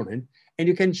exponent. And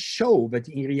you can show that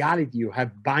in reality, you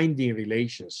have binding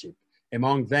relationship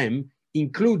among them,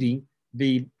 including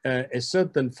the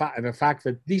fact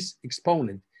that this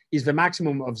exponent is the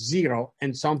maximum of 0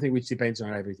 and something which depends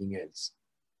on everything else.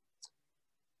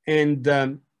 And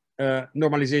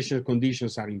normalization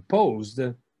conditions are imposed.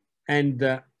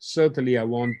 And certainly I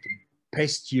won't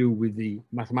pest you with the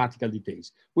mathematical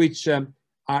details, which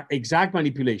are exact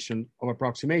manipulation of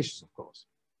approximations, of course.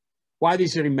 Why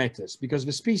these are in methods? Because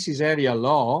the species area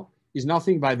law is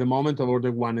nothing but the moment of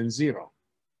order 1 and 0.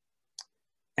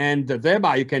 And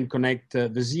thereby you can connect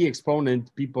the z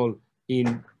exponent people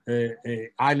in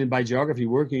island by geography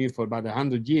working for about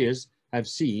 100 years have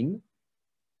seen.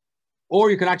 Or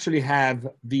you can actually have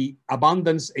the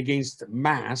abundance against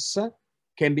mass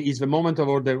is the moment of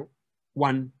order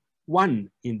 1, 1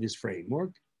 in this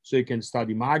framework. So you can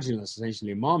study marginal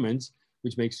essentially moments,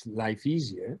 which makes life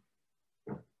easier.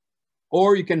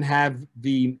 Or you can have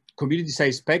the community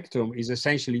size spectrum is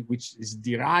essentially, which is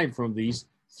derived from these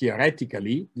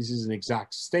theoretically, this is an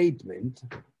exact statement.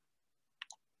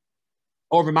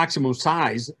 Or the maximum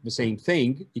size, the same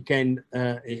thing, it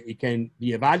can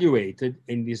be evaluated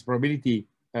in this probability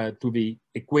to the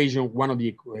equation, one of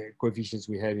the coefficients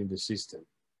we have in the system.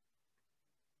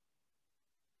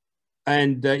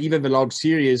 And even the log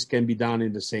series can be done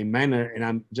in the same manner. And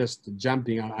I'm just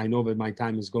jumping. I know that my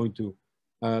time is going to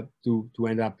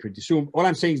end up pretty soon. All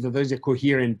I'm saying is that there's a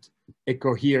coherent,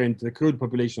 the crude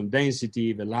population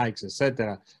density, the likes,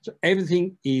 etc. So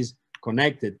everything is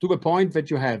connected to the point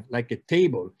that you have like a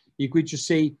table in which you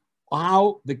say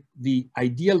how the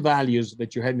ideal values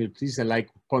that you have in the like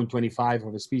 0.25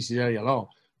 of a species area law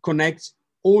connects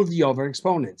all the other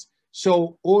exponents.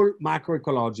 So all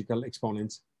macroecological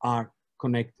exponents are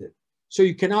connected. So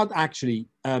you cannot actually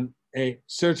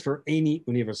search for any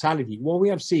universality. What we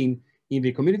have seen in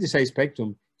the community size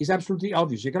spectrum is absolutely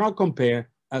obvious. You cannot compare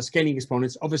scaling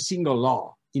exponents of a single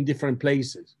law in different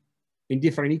places, in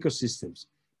different ecosystems,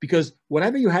 because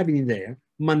whatever you have in there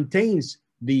maintains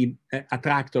the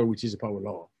attractor, which is a power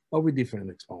law, but with different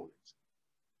exponents.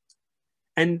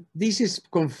 And this is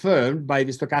confirmed by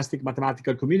the stochastic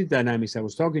mathematical community dynamics I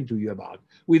was talking to you about,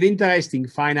 with interesting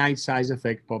finite size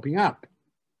effect popping up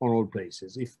on all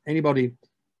places. If anybody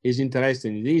is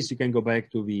interested in this, you can go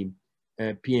back to the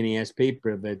PNAS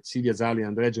paper that Silvia Zalli and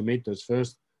Andrea Rinaldo's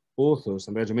first authors.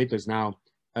 Andrea Rinaldo is now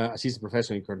assistant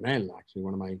professor in Cornell, actually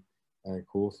one of my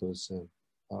co-authors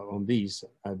on these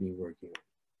I've been working on.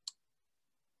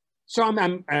 So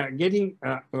I'm getting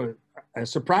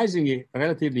surprisingly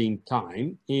relatively in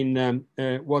time in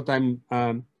what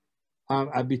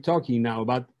I'll be talking now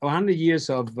about 100 years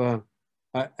of a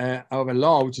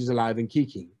law which is alive and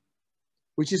kicking,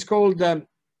 which is called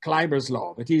Kleiber's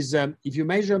law. That is, if you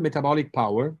measure metabolic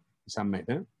power in some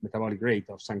matter, metabolic rate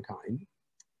of some kind,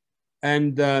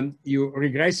 and you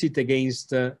regress it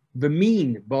against the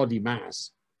mean body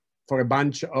mass for a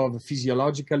bunch of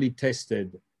physiologically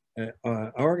tested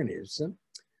organisms,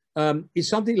 is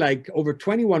something like over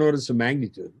 21 orders of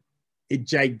magnitude, a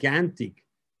gigantic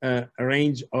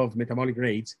range of metabolic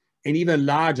rates, and even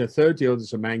larger, 30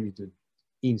 orders of magnitude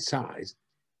in size.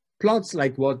 Plots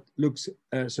like what looks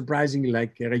surprisingly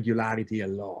like a regularity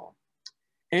and law.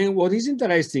 And what is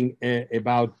interesting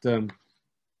about this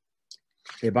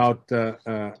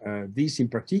in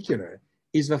particular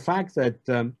is the fact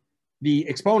that the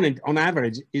exponent on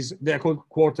average is, they're called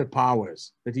quarter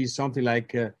powers. That is something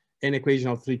like an equation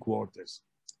of 3/4.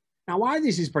 Now, why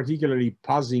this is particularly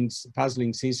puzzling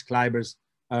since Kleiber's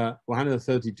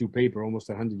 132 paper, almost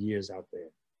 100 years out there,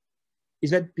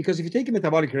 is that because if you take a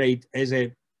metabolic rate as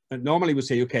a, normally we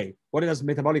say, okay, what is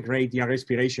metabolic rate, your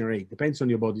respiration rate? Depends on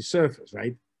your body surface,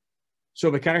 right?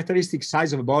 So the characteristic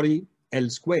size of a body,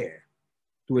 L square,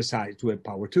 to a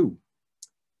power 2.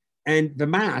 And the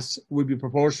mass will be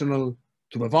proportional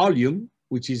to the volume,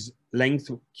 which is length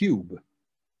cube.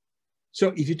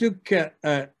 So if you took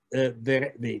the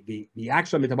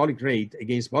actual metabolic rate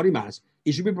against body mass,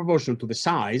 it should be proportional to the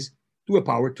size to a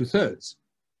power 2/3.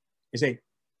 You say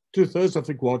 2/3 or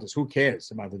 3/4, who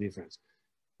cares about the difference?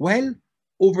 Well,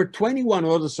 over 21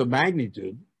 orders of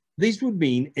magnitude, this would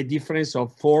mean a difference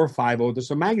of 4 or 5 orders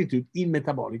of magnitude in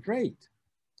metabolic rate.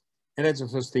 And that's the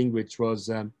first thing which was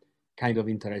kind of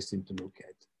interesting to look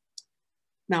at.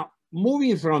 Now,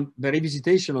 moving from the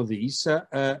revisitation of these,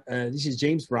 this is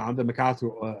James Brown, the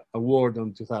MacArthur Award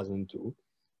on 2002,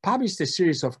 published a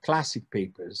series of classic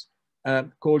papers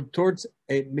called Towards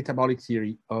a Metabolic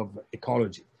Theory of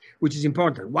Ecology, which is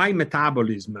important. Why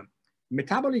metabolism?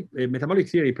 Metabolic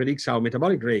theory predicts our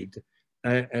metabolic rate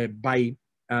by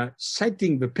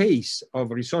setting the pace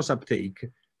of resource uptake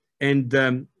and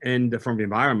from the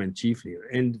environment chiefly,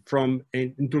 and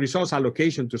into resource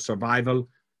allocation to survival,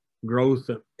 growth,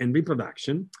 and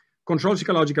reproduction, controls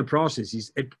ecological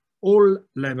processes at all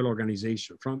level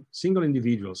organization, from single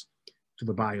individuals to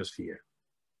the biosphere.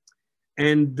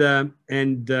 And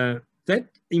that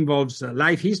involves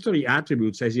life history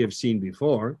attributes, as you have seen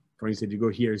before. For instance, you go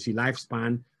here, you see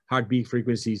lifespan, heartbeat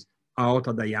frequencies,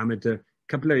 aorta diameter,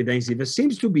 capillary density. There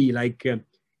seems to be like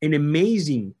an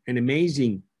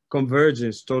amazing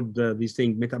convergence toward this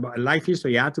thing. Life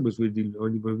history attributes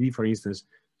will be, for instance,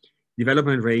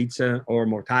 development rates or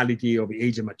mortality or the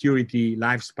age of maturity,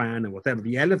 lifespan, and whatever.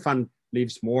 The elephant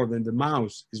lives more than the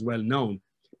mouse is well known,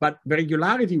 but the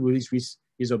regularity with which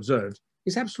is observed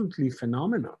is absolutely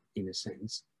phenomenal in a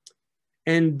sense.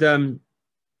 And the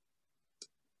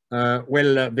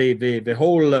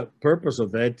whole purpose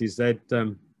of that is that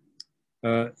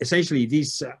essentially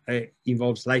this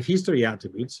involves life history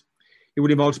attributes. It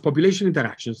would involve population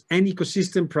interactions and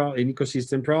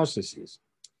ecosystem processes.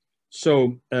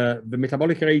 So the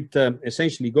metabolic rate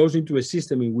essentially goes into a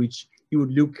system in which you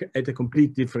would look at a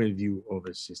complete different view of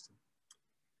a system.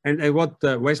 And what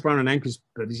West, Brown, and Enquist,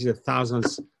 this is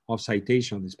thousands of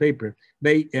citations on this paper,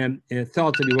 they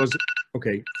thought that it was,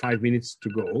 okay, 5 minutes to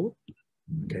go.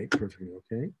 Okay, perfectly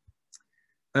okay.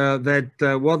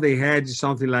 What they had is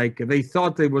something like, they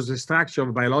thought there was a structure of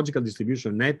a biological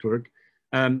distribution network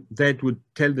that would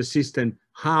tell the system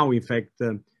how, in fact,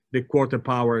 the quarter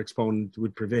power exponent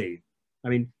would prevail. I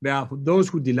mean, there are those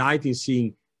who delight in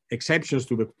seeing exceptions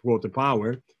to the quarter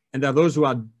power, and there are those who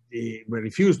are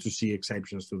refuse to see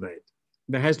exceptions to that.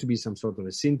 There has to be some sort of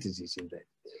a synthesis in that.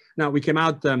 Now, we came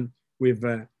out with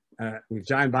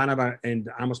Giant Banava and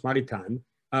Amos Maritime.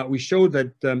 We showed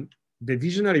that the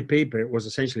visionary paper was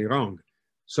essentially wrong.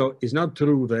 So it's not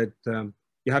true that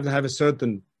you have to have a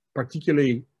certain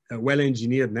particularly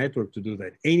well-engineered network to do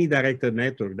that. Any directed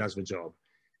network does the job.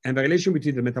 And the relation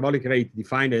between the metabolic rate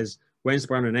defined as Wentz,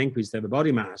 Brown, and Enquist and the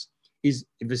body mass is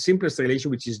the simplest relation,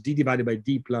 which is d divided by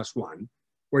d plus 1,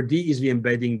 where d is the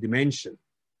embedding dimension,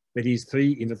 that is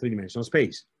 3 in the three-dimensional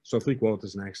space. So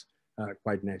 3/4 next,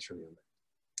 quite naturally on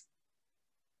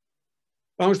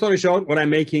that. Long story short, what I'm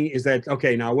making is that,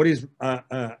 okay, now what is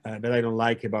that I don't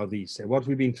like about this? What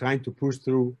we've been trying to push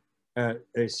through a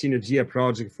Synergia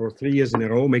project for 3 years in a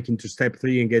row, making to step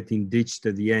 3 and getting ditched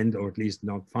at the end, or at least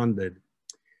not funded,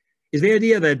 is the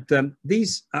idea that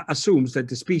this assumes that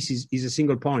the species is a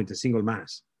single point, a single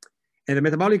mass. And the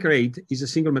metabolic rate is a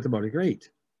single metabolic rate.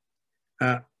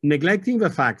 Neglecting the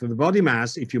fact that the body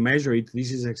mass, if you measure it,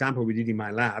 this is an example we did in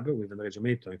my lab with Andrea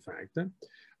Rinaldo, in fact.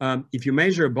 If you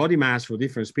measure body mass for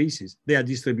different species, there are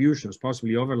distributions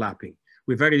possibly overlapping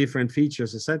with very different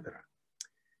features, etc.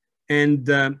 And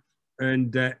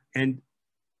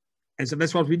so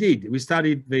that's what we did. We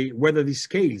studied whether these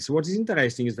scales. What is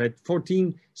interesting is that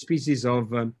 14 species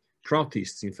of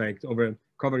protists, in fact,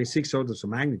 covering 6 orders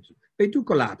of magnitude, they do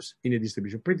collapse in a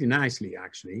distribution pretty nicely,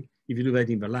 actually, if you do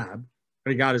that in the lab,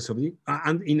 regardless of the,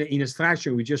 and in a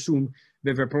structure which assume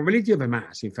that the probability of a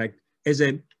mass, in fact, is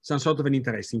some sort of an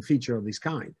interesting feature of this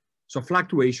kind. So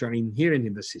fluctuations are inherent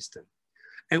in the system.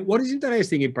 And what is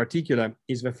interesting in particular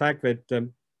is the fact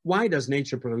that why does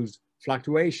nature produce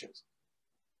fluctuations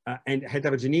and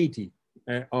heterogeneity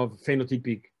of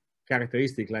phenotypic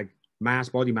characteristics like mass,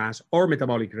 body mass, or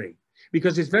metabolic rate?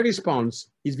 Because its very response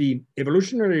is the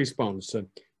evolutionary response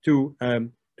to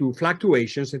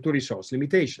fluctuations and to resource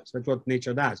limitations. That's what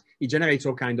nature does. It generates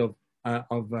all kind of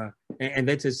and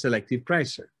that's a selective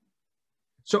pressure.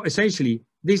 So essentially,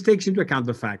 this takes into account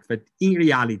the fact that in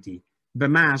reality, the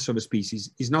mass of a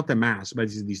species is not a mass, but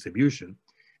it's a distribution.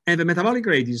 And the metabolic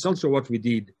rate is also what we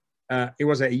did. It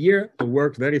was a year of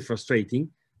work, very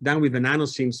frustrating, done with the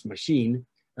NanoSims machine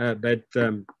that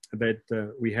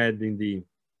we had in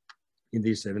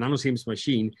this. The NanoSims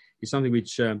machine is something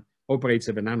which operates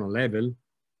at the nano level.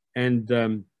 And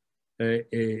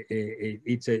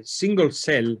it's a single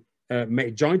cell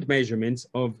joint measurements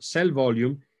of cell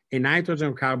volume and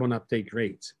nitrogen carbon uptake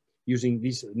rates using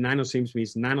this NanoSims,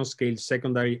 means nanoscale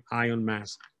secondary ion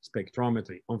mass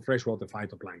spectrometry on freshwater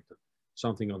phytoplankton,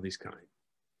 something of this kind.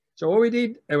 So what we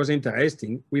did, it was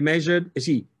interesting. We measured,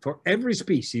 see, for every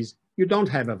species, you don't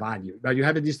have a value, but you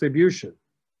have a distribution.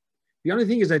 The only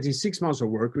thing is that in 6 months of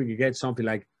work, we could get something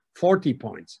like 40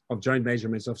 points of joint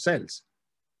measurements of cells.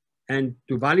 And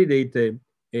to validate a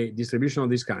distribution of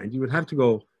this kind, you would have to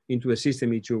go into a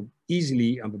system which you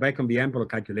easily, on the back of the envelope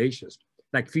calculations,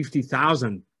 like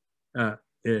 50,000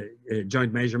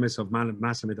 joint measurements of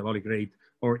mass and metabolic rate,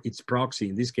 or its proxy,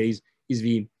 in this case, is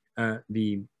the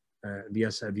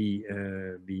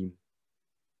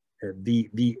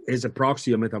as a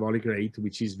proxy of metabolic rate,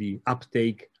 which is the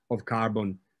uptake of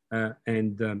carbon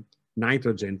and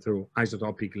nitrogen through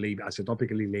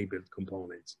isotopically labeled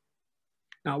components.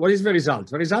 Now, what is the result?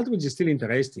 The result, which is still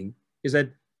interesting, is that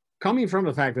coming from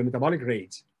the fact that metabolic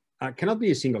rates cannot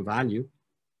be a single value.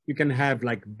 You can have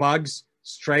like bugs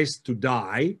stressed to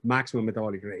die, maximum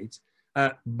metabolic rates,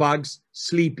 bugs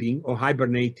sleeping or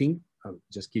hibernating. I'm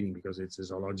just kidding because it's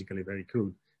zoologically very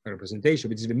crude. representation,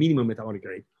 which is the minimum metabolic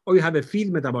rate, or you have a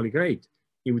field metabolic rate,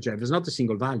 in which there's not a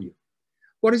single value.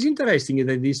 What is interesting is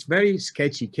that in this very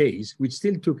sketchy case, which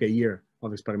still took a year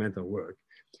of experimental work,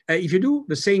 if you do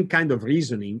the same kind of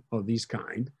reasoning of this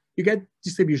kind, you get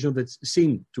distribution that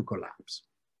seem to collapse.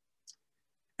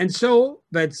 And so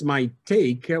that's my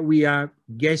take. We are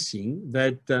guessing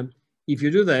that if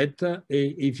you do that,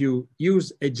 if you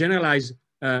use a generalized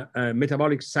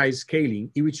metabolic size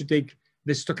scaling, in which you take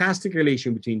the stochastic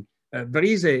relation between, there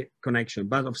is a connection,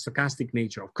 but of stochastic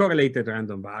nature, of correlated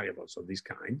random variables of this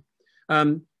kind,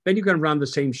 then you can run the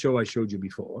same show I showed you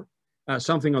before,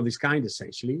 something of this kind,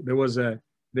 essentially. There was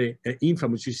the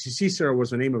infamous, Cicero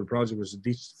was the name of the project, was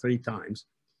ditched 3 times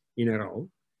in a row.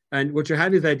 And what you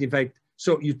have is that, in fact,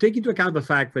 so you take into account the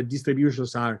fact that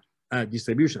distributions are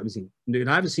distribution. I mean, you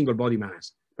don't have a single body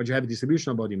mass, but you have a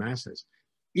distribution of body masses.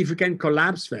 If you can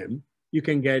collapse them, you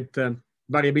can get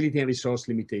variability and resource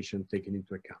limitation taken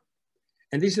into account.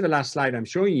 And this is the last slide I'm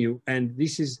showing you. And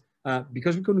this is,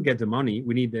 because we couldn't get the money,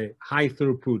 we need a high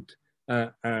throughput,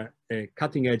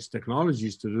 cutting edge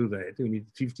technologies to do that. We need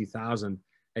 50,000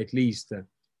 at least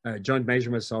joint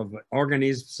measurements of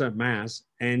organisms, mass,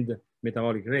 and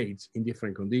metabolic rates in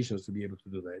different conditions to be able to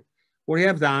do that. What we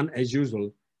have done, as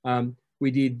usual,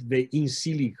 we did the in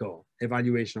silico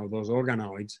evaluation of those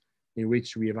organoids, in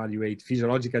which we evaluate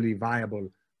physiologically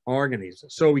viable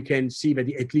organisms. So we can see that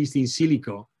at least in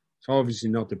silico, it's obviously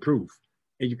not a proof,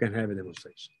 and you can have a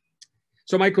demonstration.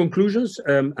 So my conclusions,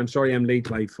 I'm sorry I'm late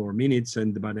by 4 minutes,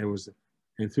 but I was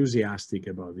enthusiastic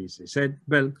about this. I said,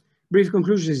 well, brief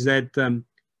conclusion is that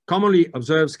commonly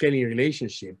observed scaling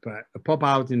relationship pop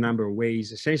out in a number of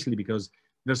ways, essentially because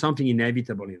there's something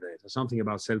inevitable in that. There's something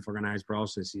about self-organized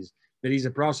processes. There is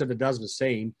a process that does the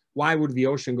same. Why would the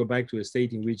ocean go back to a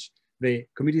state in which the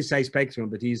community size spectrum,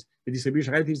 that is the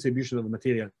distribution, relative distribution of the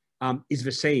material, is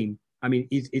the same? I mean,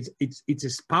 it's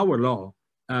a power law,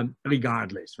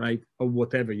 regardless, right, of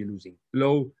whatever you're losing.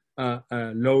 Low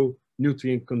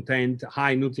nutrient content,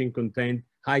 high nutrient content,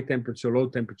 high temperature, low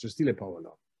temperature, still a power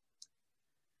law.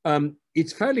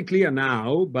 It's fairly clear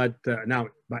now, but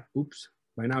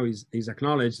by now is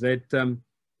acknowledged that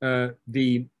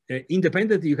the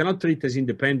independent, you cannot treat as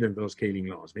independent those scaling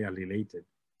laws, they are related.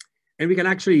 And we can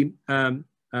actually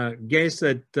guess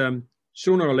that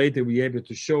sooner or later we'll be able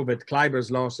to show that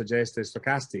Kleiber's law suggests a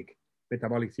stochastic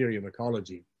metabolic theory of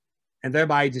ecology, and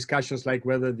thereby discussions like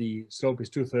whether the slope is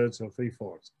 2/3 or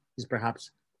 3/4 is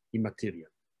perhaps immaterial.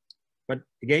 But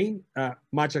again,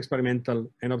 much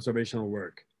experimental and observational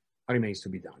work remains to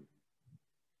be done.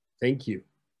 Thank you.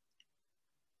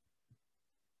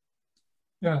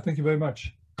 Yeah, thank you very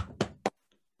much.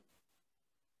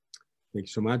 Thank you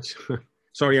so much.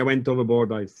 Sorry, I went overboard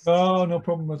by Oh, no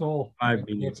problem at all. 5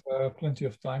 minutes. Plenty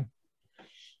of time.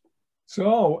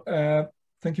 So,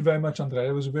 thank you very much, Andrea.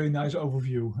 It was a very nice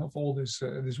overview of all this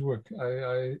this work.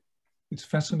 It's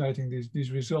fascinating,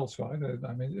 these results, right?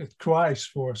 I mean, it cries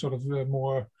for sort of a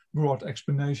more broad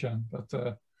explanation,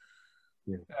 but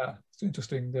yeah, it's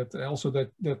interesting that also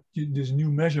that this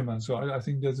new measurement. So I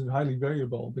think that's highly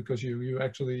variable because you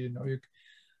actually, you know,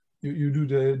 you do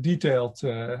the detailed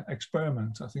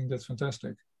experiment. I think that's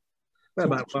fantastic. Well,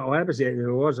 but what happens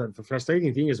here was the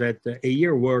frustrating thing is that a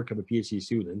year work of a PhD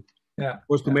student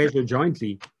was to measure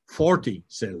jointly 40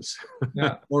 cells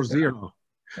or 0.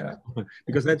 Yeah.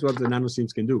 Because that's what the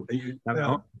nanosims can do.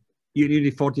 You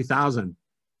need 40,000.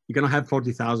 You cannot have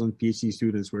 40,000 PhD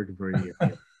students working for a year.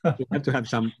 You have to have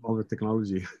some other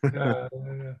technology.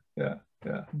 Yeah.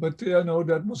 But no,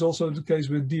 that was also the case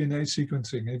with DNA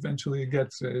sequencing. Eventually, it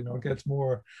gets gets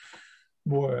more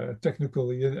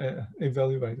technically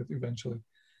evaluated eventually.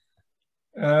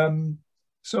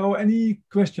 So, any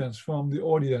questions from the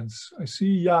audience? I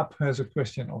see Jaap has a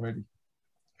question already.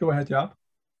 Go ahead, Jaap.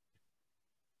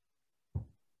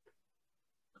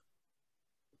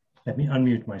 Let me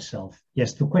unmute myself.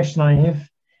 Yes, the question I have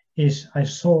is,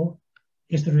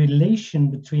 is the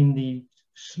relation between the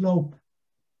slope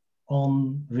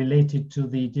related to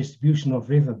the distribution of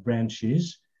river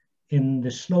branches in the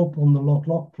slope on the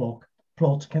log-log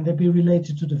plot, can they be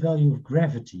related to the value of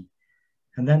gravity?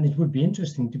 And then it would be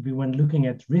interesting to be, when looking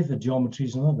at river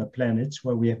geometries on other planets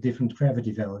where we have different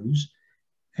gravity values,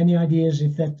 any ideas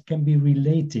if that can be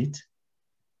related?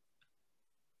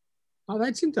 Oh,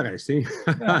 that's interesting.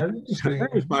 Yeah, interesting.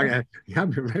 Very smart. Yeah,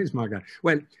 very smart guy.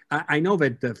 Well, I know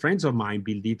that friends of mine,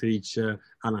 Bill Dietrich,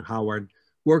 Alan Howard,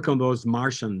 work on those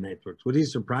Martian networks. What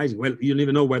is surprising, well, you don't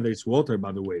even know whether it's water,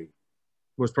 by the way. It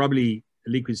was probably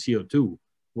liquid CO2,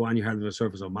 one you had on the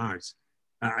surface of Mars.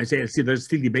 I see there's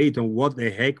still debate on what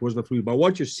the heck was the fluid, but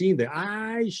what you're seeing there,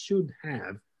 I should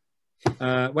have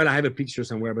well, I have a picture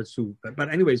somewhere, but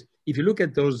anyways, if you look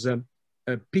at those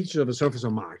pictures of the surface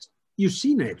of Mars, you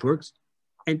see networks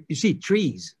and you see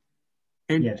trees.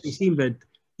 And Yes. it seems that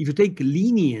if you take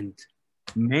lenient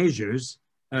measures,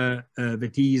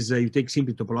 that is, you take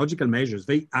simply topological measures,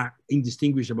 they are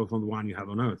indistinguishable from the one you have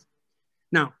on Earth.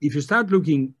 Now, if you start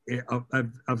looking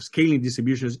of scaling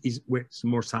distributions, it's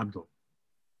more subtle.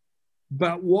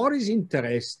 But what is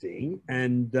interesting,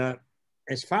 and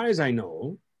as far as I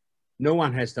know, no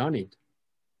one has done it,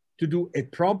 to do a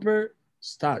proper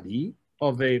study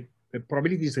of a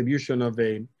probability distribution of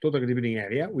a total contributing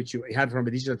area, which you have from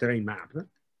a digital terrain map.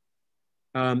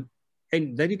 And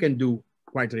then you can do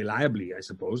quite reliably, I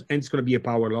suppose, and it's going to be a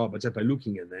power law, but just by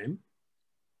looking at them.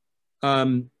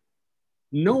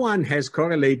 No one has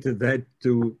correlated that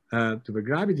to the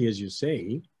gravity, as you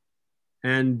say.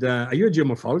 And are you a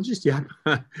geomorphologist? Yeah.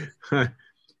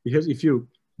 Because if you,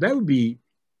 that would be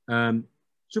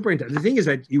super interesting. The thing is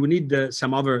that you would need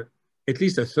some other, at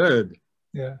least a third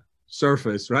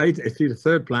surface, right? At least a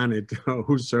third planet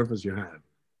whose surface you have.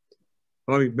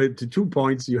 But to 2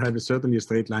 points, you have certainly a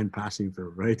straight line passing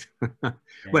through, right?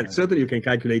 Well, certainly you can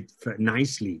calculate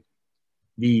nicely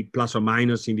the plus or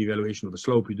minus in the evaluation of the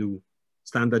slope. You do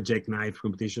standard jackknife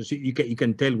computation. So you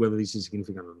can tell whether this is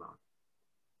significant or not.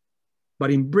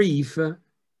 But in brief,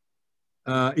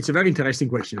 it's a very interesting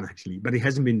question, actually, but it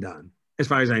hasn't been done, as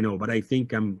far as I know. But I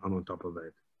think I'm on top of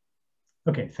that.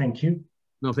 Okay, thank you.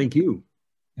 No, thank you.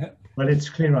 Yeah. Well, it's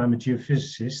clear I'm a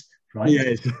geophysicist, right?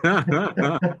 Yes.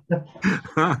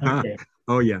 Okay.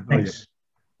 Oh, yeah. Thanks. Oh,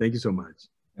 yeah. Thank you so much.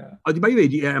 Yeah. Oh, by the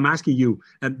way, I'm asking you,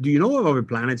 do you know of other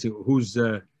planets whose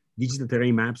digital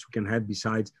terrain maps we can have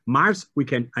besides Mars?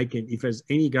 If there's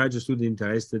any graduate student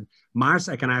interested, Mars,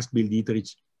 I can ask Bill Dietrich,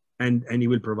 and he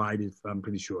will provide it, I'm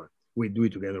pretty sure. We do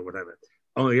it together, whatever.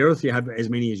 On the Earth, you have as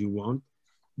many as you want.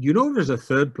 Do you know if there's a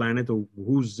third planet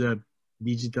whose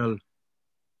digital...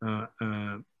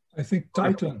 I think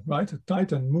Titan, right?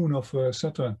 Titan, moon of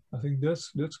Saturn. I think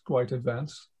that's quite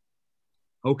advanced.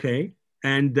 Okay.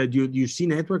 And do you see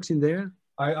networks in there?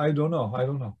 I don't know. I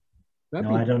don't know.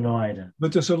 No, I don't know either.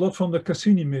 But there's a lot from the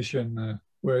Cassini mission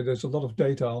where there's a lot of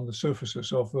data on the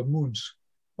surfaces of moons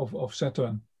of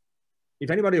Saturn. If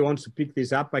anybody wants to pick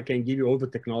this up, I can give you all the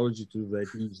technology to do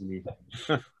that easily.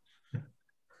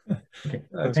 Okay.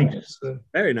 Thanks.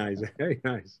 Very nice. Very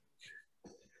nice.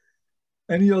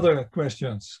 Any other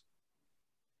questions?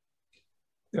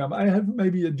 Yeah, I have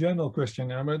maybe a general question.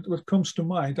 But what comes to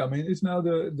mind, I mean, it's now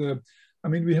I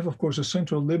mean, we have, of course, a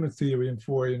central limit theorem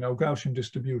for, Gaussian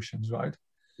distributions, right?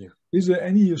 Yeah. Is there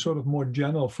any sort of more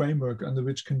general framework under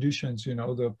which conditions,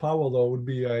 the power law would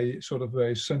be a sort of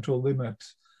a central limit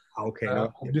of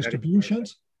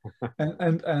distributions?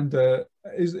 and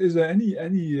is there any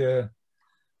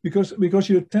because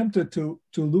you attempted to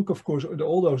look, of course, at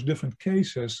all those different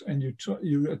cases, and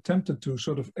you attempted to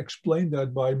sort of explain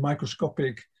that by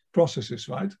microscopic processes,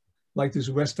 right? Like this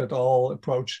West et al.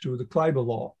 Approach to the Kleiber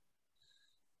law.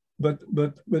 But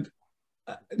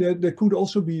there could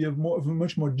also be a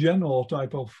much more general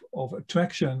type of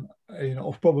attraction,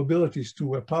 of probabilities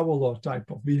to a power law type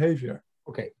of behavior.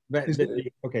 Okay, it's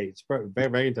a very,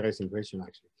 very interesting question,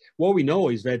 actually. What we know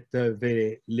is that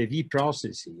the Lévy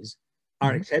processes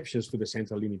are exceptions to the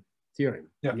central limit theorem,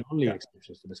 the only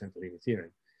exceptions to the central limit theorem.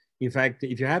 In fact,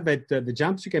 if you have that, the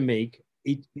jumps you can make,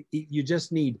 you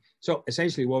just need, so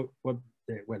essentially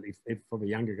if for the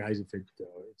younger guys, it's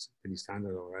pretty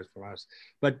standard, or as for us,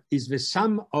 but is the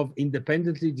sum of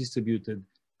independently distributed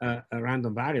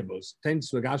random variables tends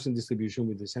to a Gaussian distribution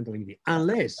with the central limit,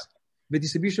 unless the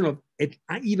distribution of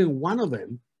even one of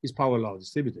them is power law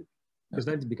distributed, because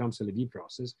then it becomes a Lévy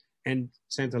process and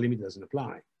central limit doesn't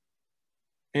apply.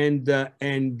 And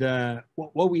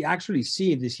what we actually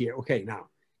see in this year, okay, now,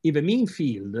 in the mean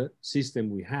field system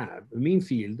we have, the mean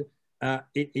field,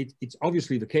 it's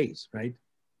obviously the case, right?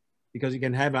 Because you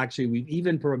can have actually, with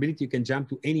even probability, you can jump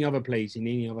to any other place in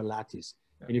any other lattice,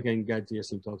 and you can get the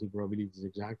asymptotic probabilities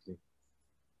exactly.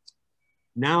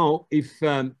 Now, if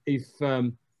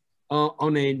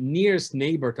on a nearest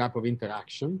neighbor type of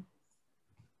interaction,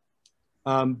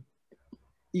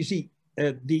 you see,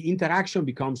 the interaction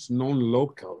becomes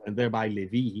non-local and thereby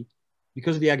Lévy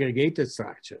because of the aggregated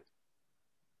structure.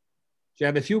 So you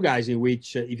have a few guys in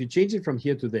which if you change it from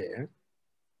here to there,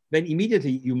 then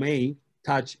immediately you may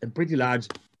touch a pretty large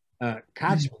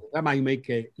catchment. Thereby you make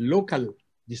a local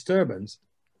disturbance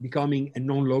becoming a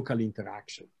non-local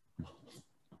interaction.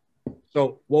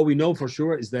 So what we know for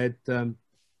sure is that, and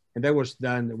that was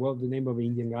done, well, the name of the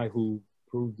Indian guy who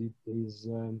proved it is,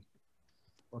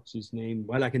 what's his name?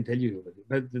 Well, I can tell you,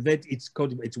 but that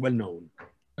it's well known.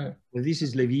 This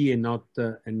is Levy and not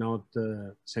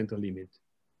central limit.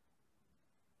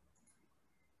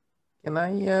 Can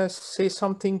I say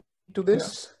something to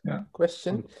this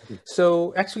question?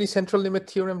 So actually, central limit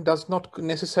theorem does not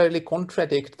necessarily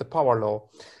contradict the power law.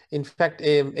 In fact,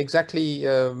 exactly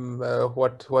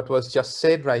what was just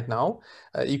said right now,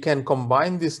 you can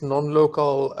combine these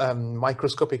non-local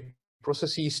microscopic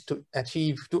processes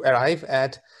to arrive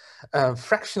at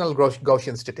fractional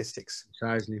Gaussian statistics.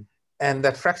 Precisely. And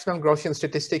that fractional Gaussian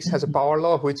statistics has a power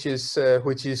law which is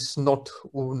not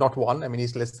one. I mean,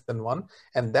 is less than one,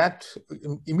 and that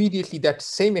immediately that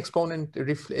same exponent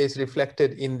is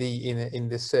reflected in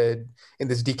this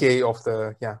decay of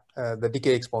the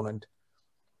decay exponent.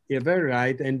 Yeah, very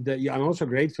right. And I'm also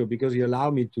grateful because you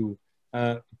allow me to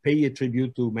pay a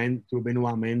tribute to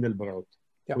Benoit Mandelbrot,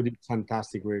 who did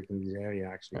fantastic work in this area.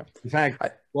 Actually, in fact,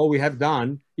 what we have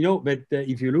done, but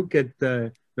if you look at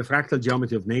the Fractal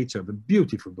Geometry of Nature, the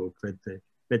beautiful book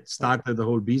that started the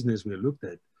whole business we looked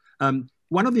at.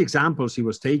 One of the examples he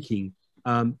was taking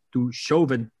to show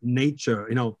that nature,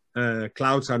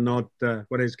 clouds are not,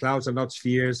 clouds are not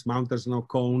spheres, mountains are not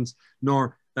cones,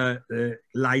 nor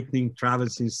lightning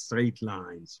travels in straight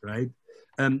lines, right?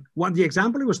 The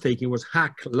example he was taking was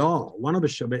Hack law, one of the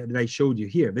that I showed you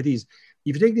here. That is,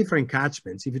 if you take different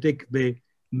catchments, if you take the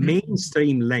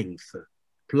mainstream length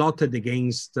plotted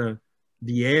against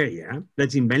the area,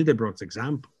 that's in Mandelbrot's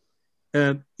example,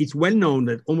 it's well known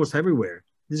that almost everywhere,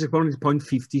 this exponent is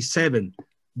 0.57,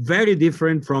 very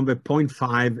different from the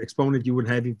 0.5 exponent you would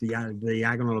have if the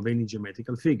diagonal of any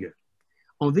geometrical figure.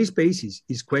 On this basis,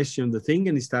 he's questioned the thing,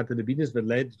 and he started the business that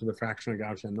led to the fractional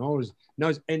Gaussian noise.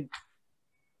 And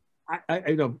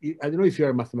I don't know if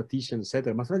you're a mathematician,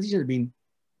 etc. Mathematicians have been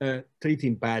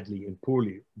treating badly and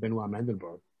poorly Benoit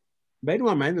Mandelbrot.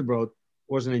 Benoit Mandelbrot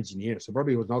was an engineer, so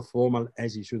probably was not formal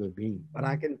as he should have been. But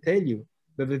I can tell you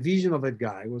that the vision of that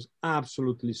guy was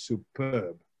absolutely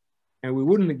superb. And we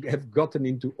wouldn't have gotten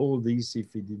into all this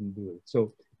if he didn't do it.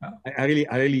 So I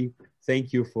really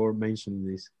thank you for mentioning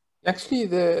this. Actually,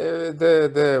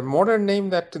 the modern name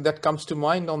that comes to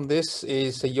mind on this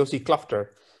is Josi Klafter.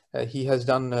 He has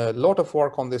done a lot of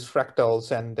work on these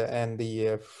fractals and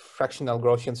the fractional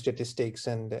Gaussian statistics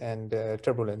and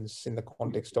turbulence in the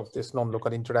context of this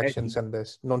non-local interactions and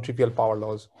this non-trivial power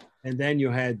laws. And then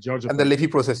you had Giorgio and the Levy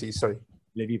processes. Sorry,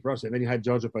 Levy process. Then you had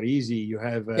Giorgio Parisi. You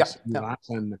have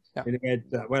and you had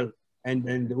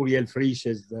and Uriel Frisch,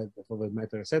 for the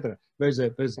matter, etc. There's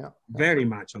very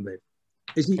much on that.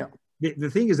 You see, the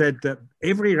thing is that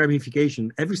every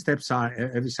ramification, every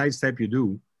side step you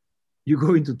do, you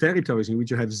go into territories in which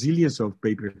you have zillions of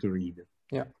papers to read.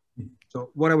 Yeah.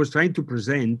 So what I was trying to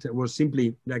present was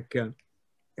simply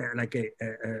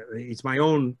it's my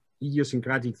own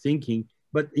idiosyncratic thinking,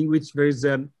 but in which there is,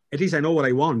 at least I know what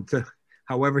I want,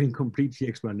 however incomplete the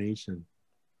explanation.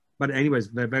 But anyways,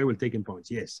 very well taken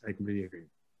points. Yes, I completely agree.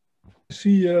 I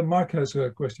see Mark has a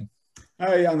question.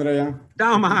 Hi, Andrea.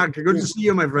 Ciao, Mark. Good to see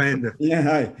you, my friend. Yeah,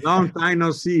 hi. Long time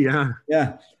no see, huh?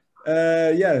 Yeah.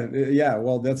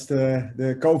 Well, that's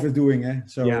the COVID doing, eh?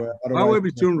 So well, we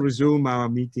will soon resume our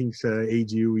meetings,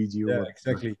 AGU, EGU. Yeah,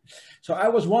 exactly. So I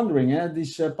was wondering,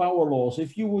 these power laws,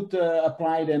 if you would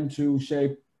apply them to,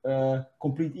 say,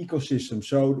 complete ecosystems,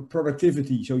 so the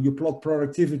productivity, so you plot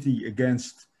productivity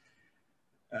against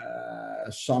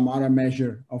some other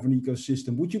measure of an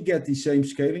ecosystem, would you get the same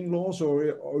scaling laws,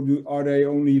 or are they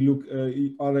only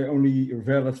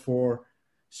valid for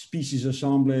species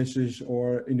assemblages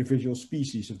or individual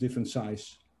species of different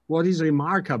size? What is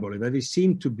remarkable is that they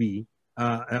seem to be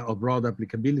of broad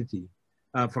applicability.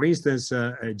 For instance,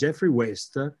 Jeffrey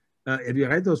West, have you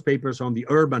read those papers on the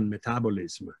urban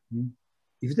metabolism? Mm-hmm.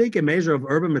 If you take a measure of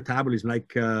urban metabolism like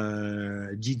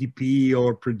GDP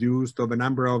or produced or the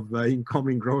number of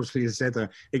incoming groceries, etc.,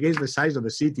 against the size of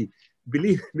the city,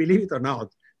 believe it or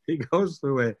not, it goes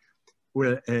through a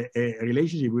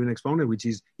relationship with an exponent which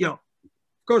is, of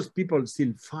course, people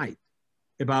still fight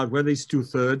about whether it's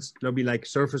 2/3, it'll be like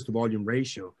surface to volume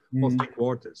ratio, or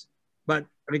 3/4. But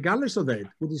regardless of that,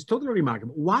 what is totally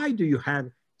remarkable, why do you have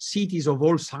cities of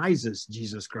all sizes,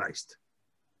 Jesus Christ?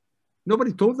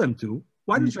 Nobody told them to.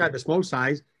 Why did you have a small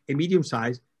size, a medium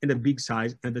size, and a big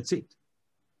size, and that's it?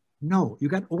 No, you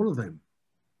got all of them.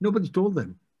 Nobody told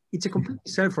them. It's a completely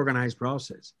self-organized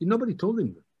process. Nobody told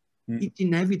them. It's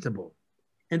inevitable.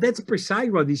 And that's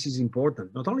precisely why this is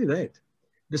important. Not only that,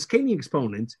 the scaling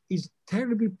exponent is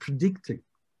terribly predictive.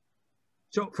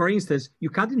 So for instance, you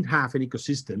cut in half an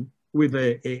ecosystem with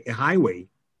a highway,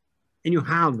 and you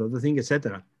halve the thing,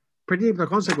 etc. Predictable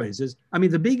consequences. I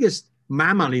mean, the biggest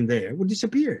mammal in there would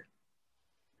disappear,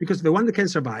 because the one that can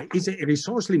survive is a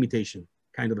resource limitation.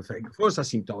 kind of effect. Of course,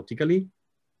 asymptotically,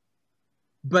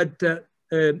 but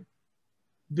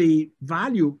the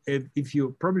value, if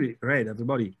you probably read,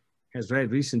 everybody has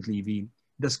read recently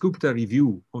the Skupta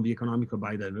review on the economic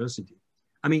biodiversity.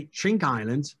 I mean, shrink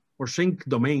islands or shrink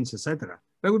domains, etc.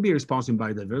 That would be responsive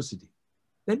biodiversity.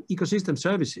 Then ecosystem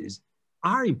services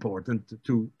are important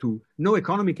to no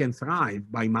economy can thrive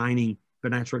by mining the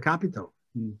natural capital.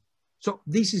 Mm. So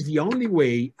this is the only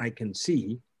way I can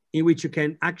see in which you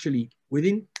can actually,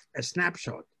 within a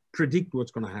snapshot, predict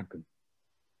what's going to happen.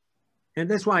 And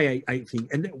that's why I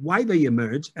think, and why they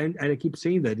emerge, and I keep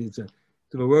saying that it's to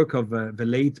the work of the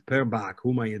late Per Bach,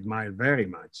 whom I admire very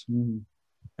much. Mm.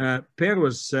 Per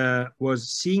was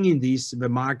seeing in this the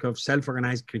mark of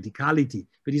self-organized criticality.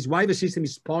 That is why the system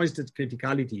is poised at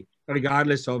criticality,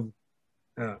 regardless of,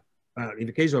 in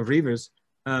the case of rivers,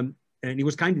 and he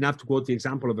was kind enough to quote the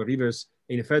example of the rivers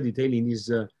in a fair detail in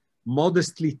his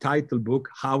modestly titled book,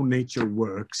 How Nature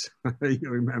Works. You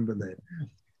remember that.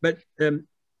 But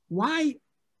why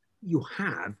you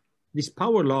have this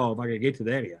power law of aggregated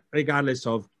area, regardless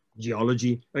of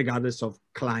geology, regardless of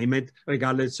climate,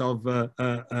 regardless of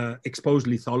exposed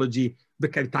lithology, the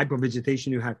type of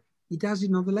vegetation you have, it does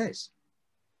it nonetheless.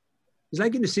 It's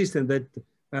like in the system that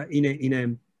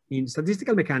in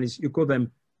statistical mechanics, you call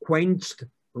them quenched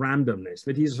randomness.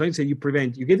 That is, for instance,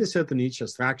 you get a certain initial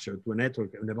structure to a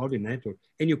network, an evolving network,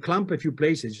 and you clump a few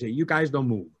places, you say, you guys don't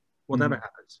move, whatever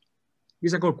happens.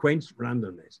 These are called quenched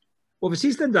randomness. What the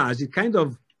system does, it kind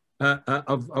of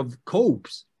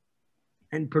copes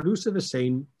and produces the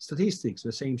same statistics,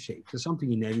 the same shape. There's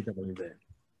something inevitable in there.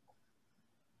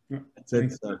 Yeah,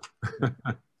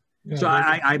 so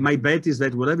my bet is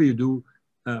that whatever you do,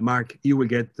 Mark, you will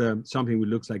get something that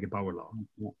looks like a power law.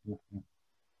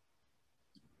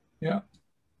 Yeah.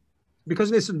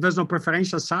 Because there's no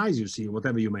preferential size, you see,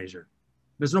 whatever you measure.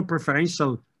 There's no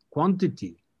preferential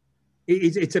quantity.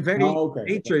 It's a very,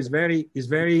 nature is very,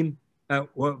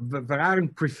 well, there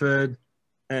aren't preferred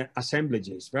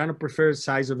assemblages. There are not preferred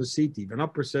size of a city. There are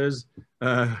not preferred,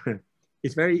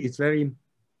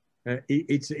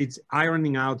 it's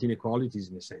ironing out inequalities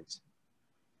in a sense.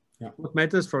 Yeah. What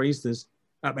matters, for instance,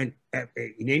 in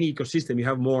any ecosystem, you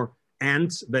have more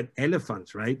ants than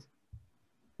elephants, right?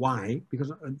 Why?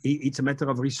 Because it's a matter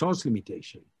of resource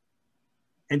limitation.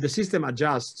 And the system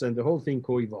adjusts and the whole thing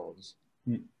co-evolves.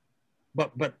 Mm.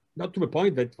 But not to the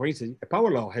point that, for instance, a power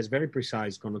law has very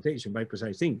precise connotation, very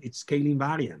precise thing. It's scale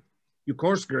invariant. You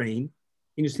coarse grain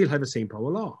and you still have the same power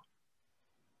law.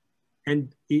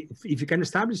 And if you can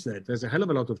establish that, there's a hell of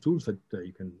a lot of tools that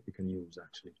you can use,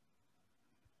 actually.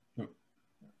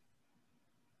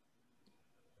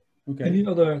 Okay. Any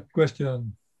other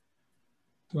question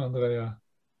to Andrea?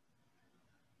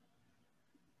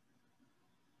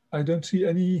 I don't see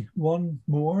any one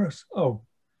more. Oh,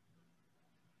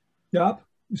 Jaap,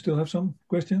 you still have some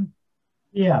question?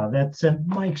 Yeah, that's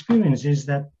my experience is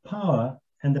that power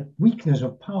and the weakness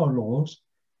of power laws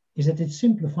is that it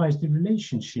simplifies the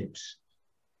relationships.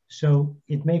 So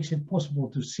it makes it possible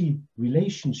to see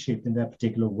relationship in that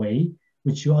particular way,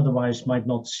 which you otherwise might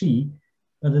not see.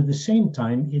 But at the same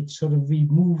time, it sort of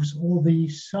removes all the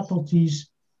subtleties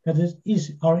that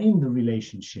are in the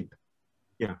relationship.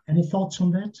 Yeah. Any thoughts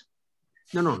on that?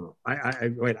 No.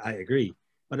 I agree.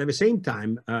 But at the same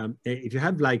time, if you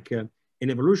have like an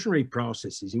evolutionary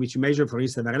processes in which you measure, for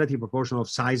instance, the relative proportion of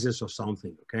sizes of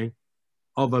something, okay,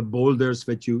 of boulders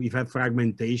that if you have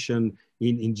fragmentation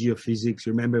in geophysics,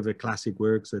 you remember the classic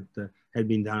works that had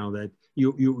been done on that.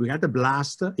 You get a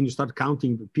blast and you start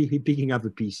counting, picking up the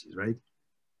pieces, right?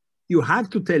 You have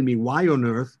to tell me why on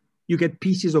earth you get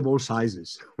pieces of all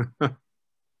sizes.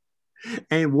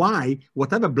 And why,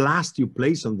 whatever blast you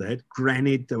place on that,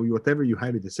 granite or whatever you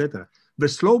have it, etc., the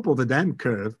slope of the damn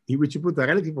curve in which you put the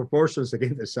relative proportions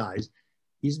against the size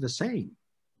is the same.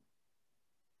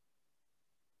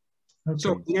 Okay.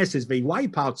 So in essence, they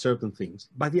wipe out certain things,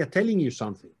 but they are telling you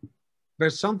something.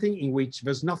 There's something in which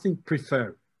there's nothing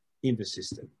preferred in the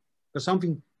system. There's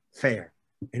something fair,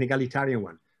 an egalitarian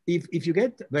one. If you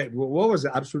get, what was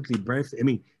absolutely breathtaking, I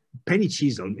mean, Penny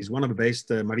Chisholm is one of the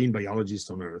best marine biologists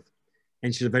on earth,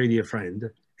 and she's a very dear friend.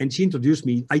 And she introduced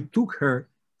me,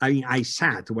 I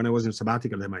sat when I was in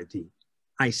sabbatical at MIT.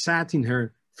 I sat in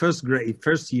her first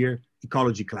year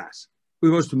ecology class. It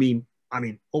was to me, I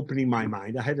mean, opening my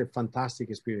mind. I had a fantastic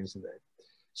experience in that.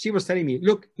 She was telling me,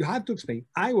 look, you have to explain.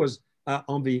 I was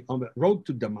on the road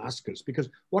to Damascus, because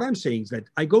what I'm saying is that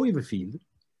I go in the field.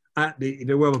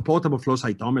 There were portable flow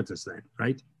cytometers then,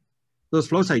 right? Those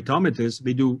flow cytometers,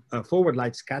 they do forward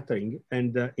light scattering.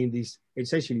 And in this,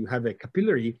 essentially you have a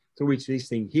capillary through which this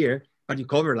thing here, but you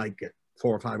cover like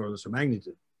 4 or 5 orders of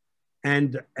magnitude.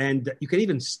 And you can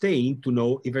even stain to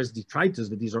know if there's detritus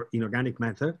that is inorganic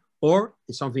matter or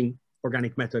is something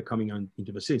organic matter coming on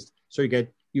into the cyst. So you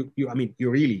get, you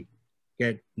really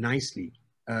get nicely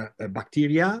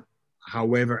bacteria,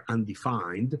 however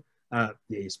undefined,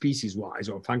 species-wise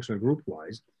or functional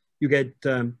group-wise. You get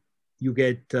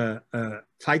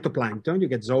phytoplankton, you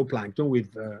get zooplankton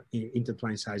with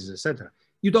intertwined sizes, etc.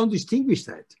 You don't distinguish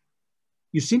that.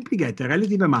 You simply get a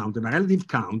relative amount, a relative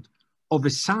count of the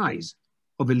size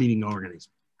of a living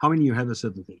organism. How many you have a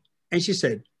certain thing? And she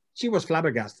said, she was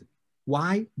flabbergasted.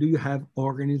 Why do you have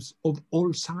organisms of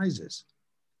all sizes?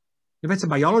 If that's a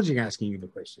biologist asking you the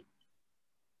question.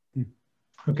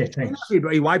 Okay, thanks.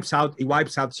 He wipes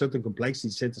out certain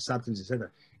complexities, certain substances,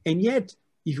 etc. And yet,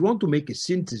 if you want to make a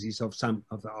synthesis of some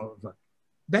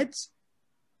that's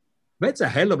a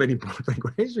hell of an important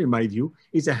question in my view.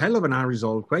 It's a hell of an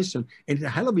unresolved question, and it's a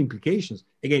hell of implications.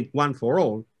 Again, one for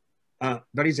all,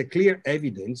 there is a clear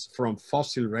evidence from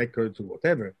fossil record to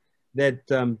whatever that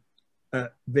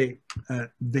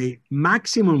the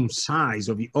maximum size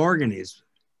of the organism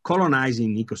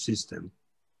colonizing an ecosystem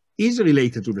is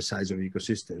related to the size of the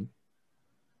ecosystem.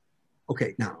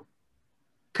 Okay, now,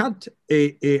 cut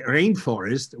a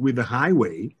rainforest with a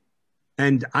highway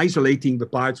and isolating the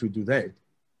parts we do that.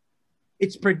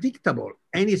 It's predictable,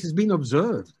 and it has been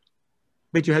observed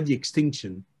that you have the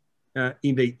extinction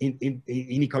in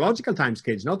ecological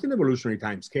timescales, not in evolutionary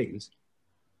timescales,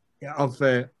 of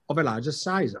a larger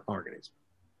size organism.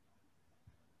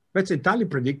 That's entirely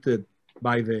predicted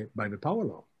by the power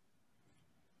law.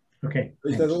 Okay.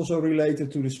 Is that also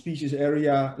related to the species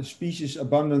area, species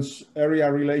abundance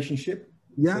area relationship?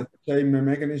 Yeah. Same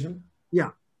mechanism?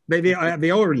 Yeah, they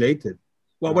are related.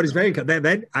 Well, what is very,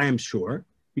 that I am sure,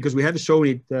 because we have shown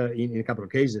it in a couple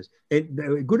of cases. A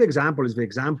good example is the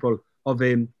example of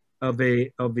a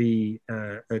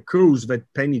cruise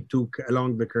that Penny took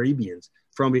along the Caribbean,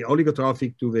 from the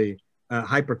oligotrophic to the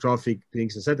hypertrophic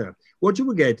things, etc. What you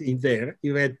would get in there,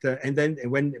 you had, and then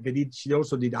when they did, she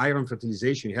also did iron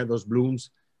fertilization. You had those blooms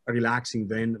relaxing.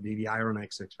 Then the iron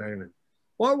X experiment.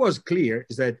 What was clear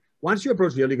is that once you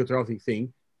approach the oligotrophic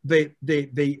thing, the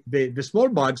small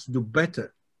bugs do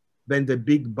better than the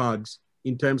big bugs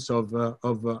in terms of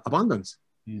abundance.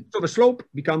 Mm. So the slope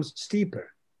becomes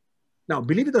steeper. Now,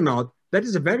 believe it or not, that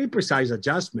is a very precise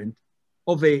adjustment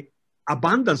of the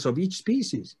abundance of each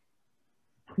species.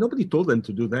 Nobody told them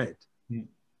to do that. Mm.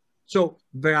 So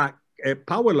there are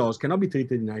power laws cannot be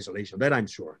treated in isolation. That I'm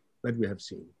sure, that we have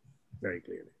seen very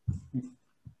clearly.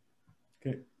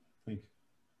 Okay, thanks.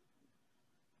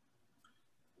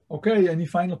 Okay, any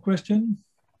final question?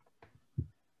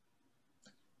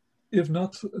 If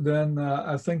not, then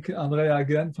I thank Andrea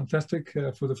again, fantastic,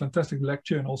 for the fantastic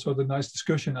lecture and also the nice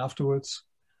discussion afterwards.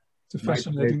 It's a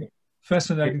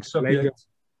fascinating subject.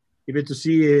 Even to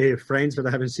see friends that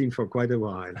I haven't seen for quite a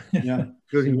while. Yeah,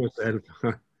 including yourself.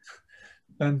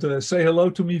 And say hello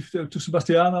to me, to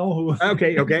Sebastiano. Who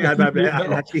okay.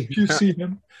 if you see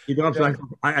him. He drops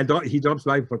he drops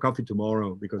by for coffee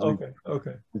tomorrow because we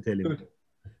tell him. Good.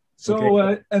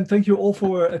 So, and thank you all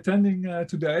for attending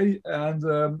today. And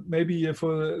maybe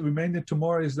for the remainder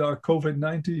tomorrow is our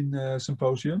COVID-19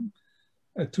 symposium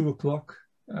at 2 o'clock.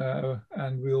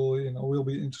 And will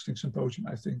be an interesting symposium,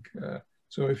 I think.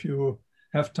 So if you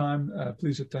have time,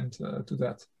 please attend to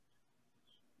that.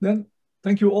 Then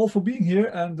thank you all for being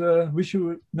here and wish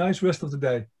you a nice rest of the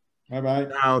day. Bye-bye.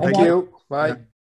 Thank you. Bye.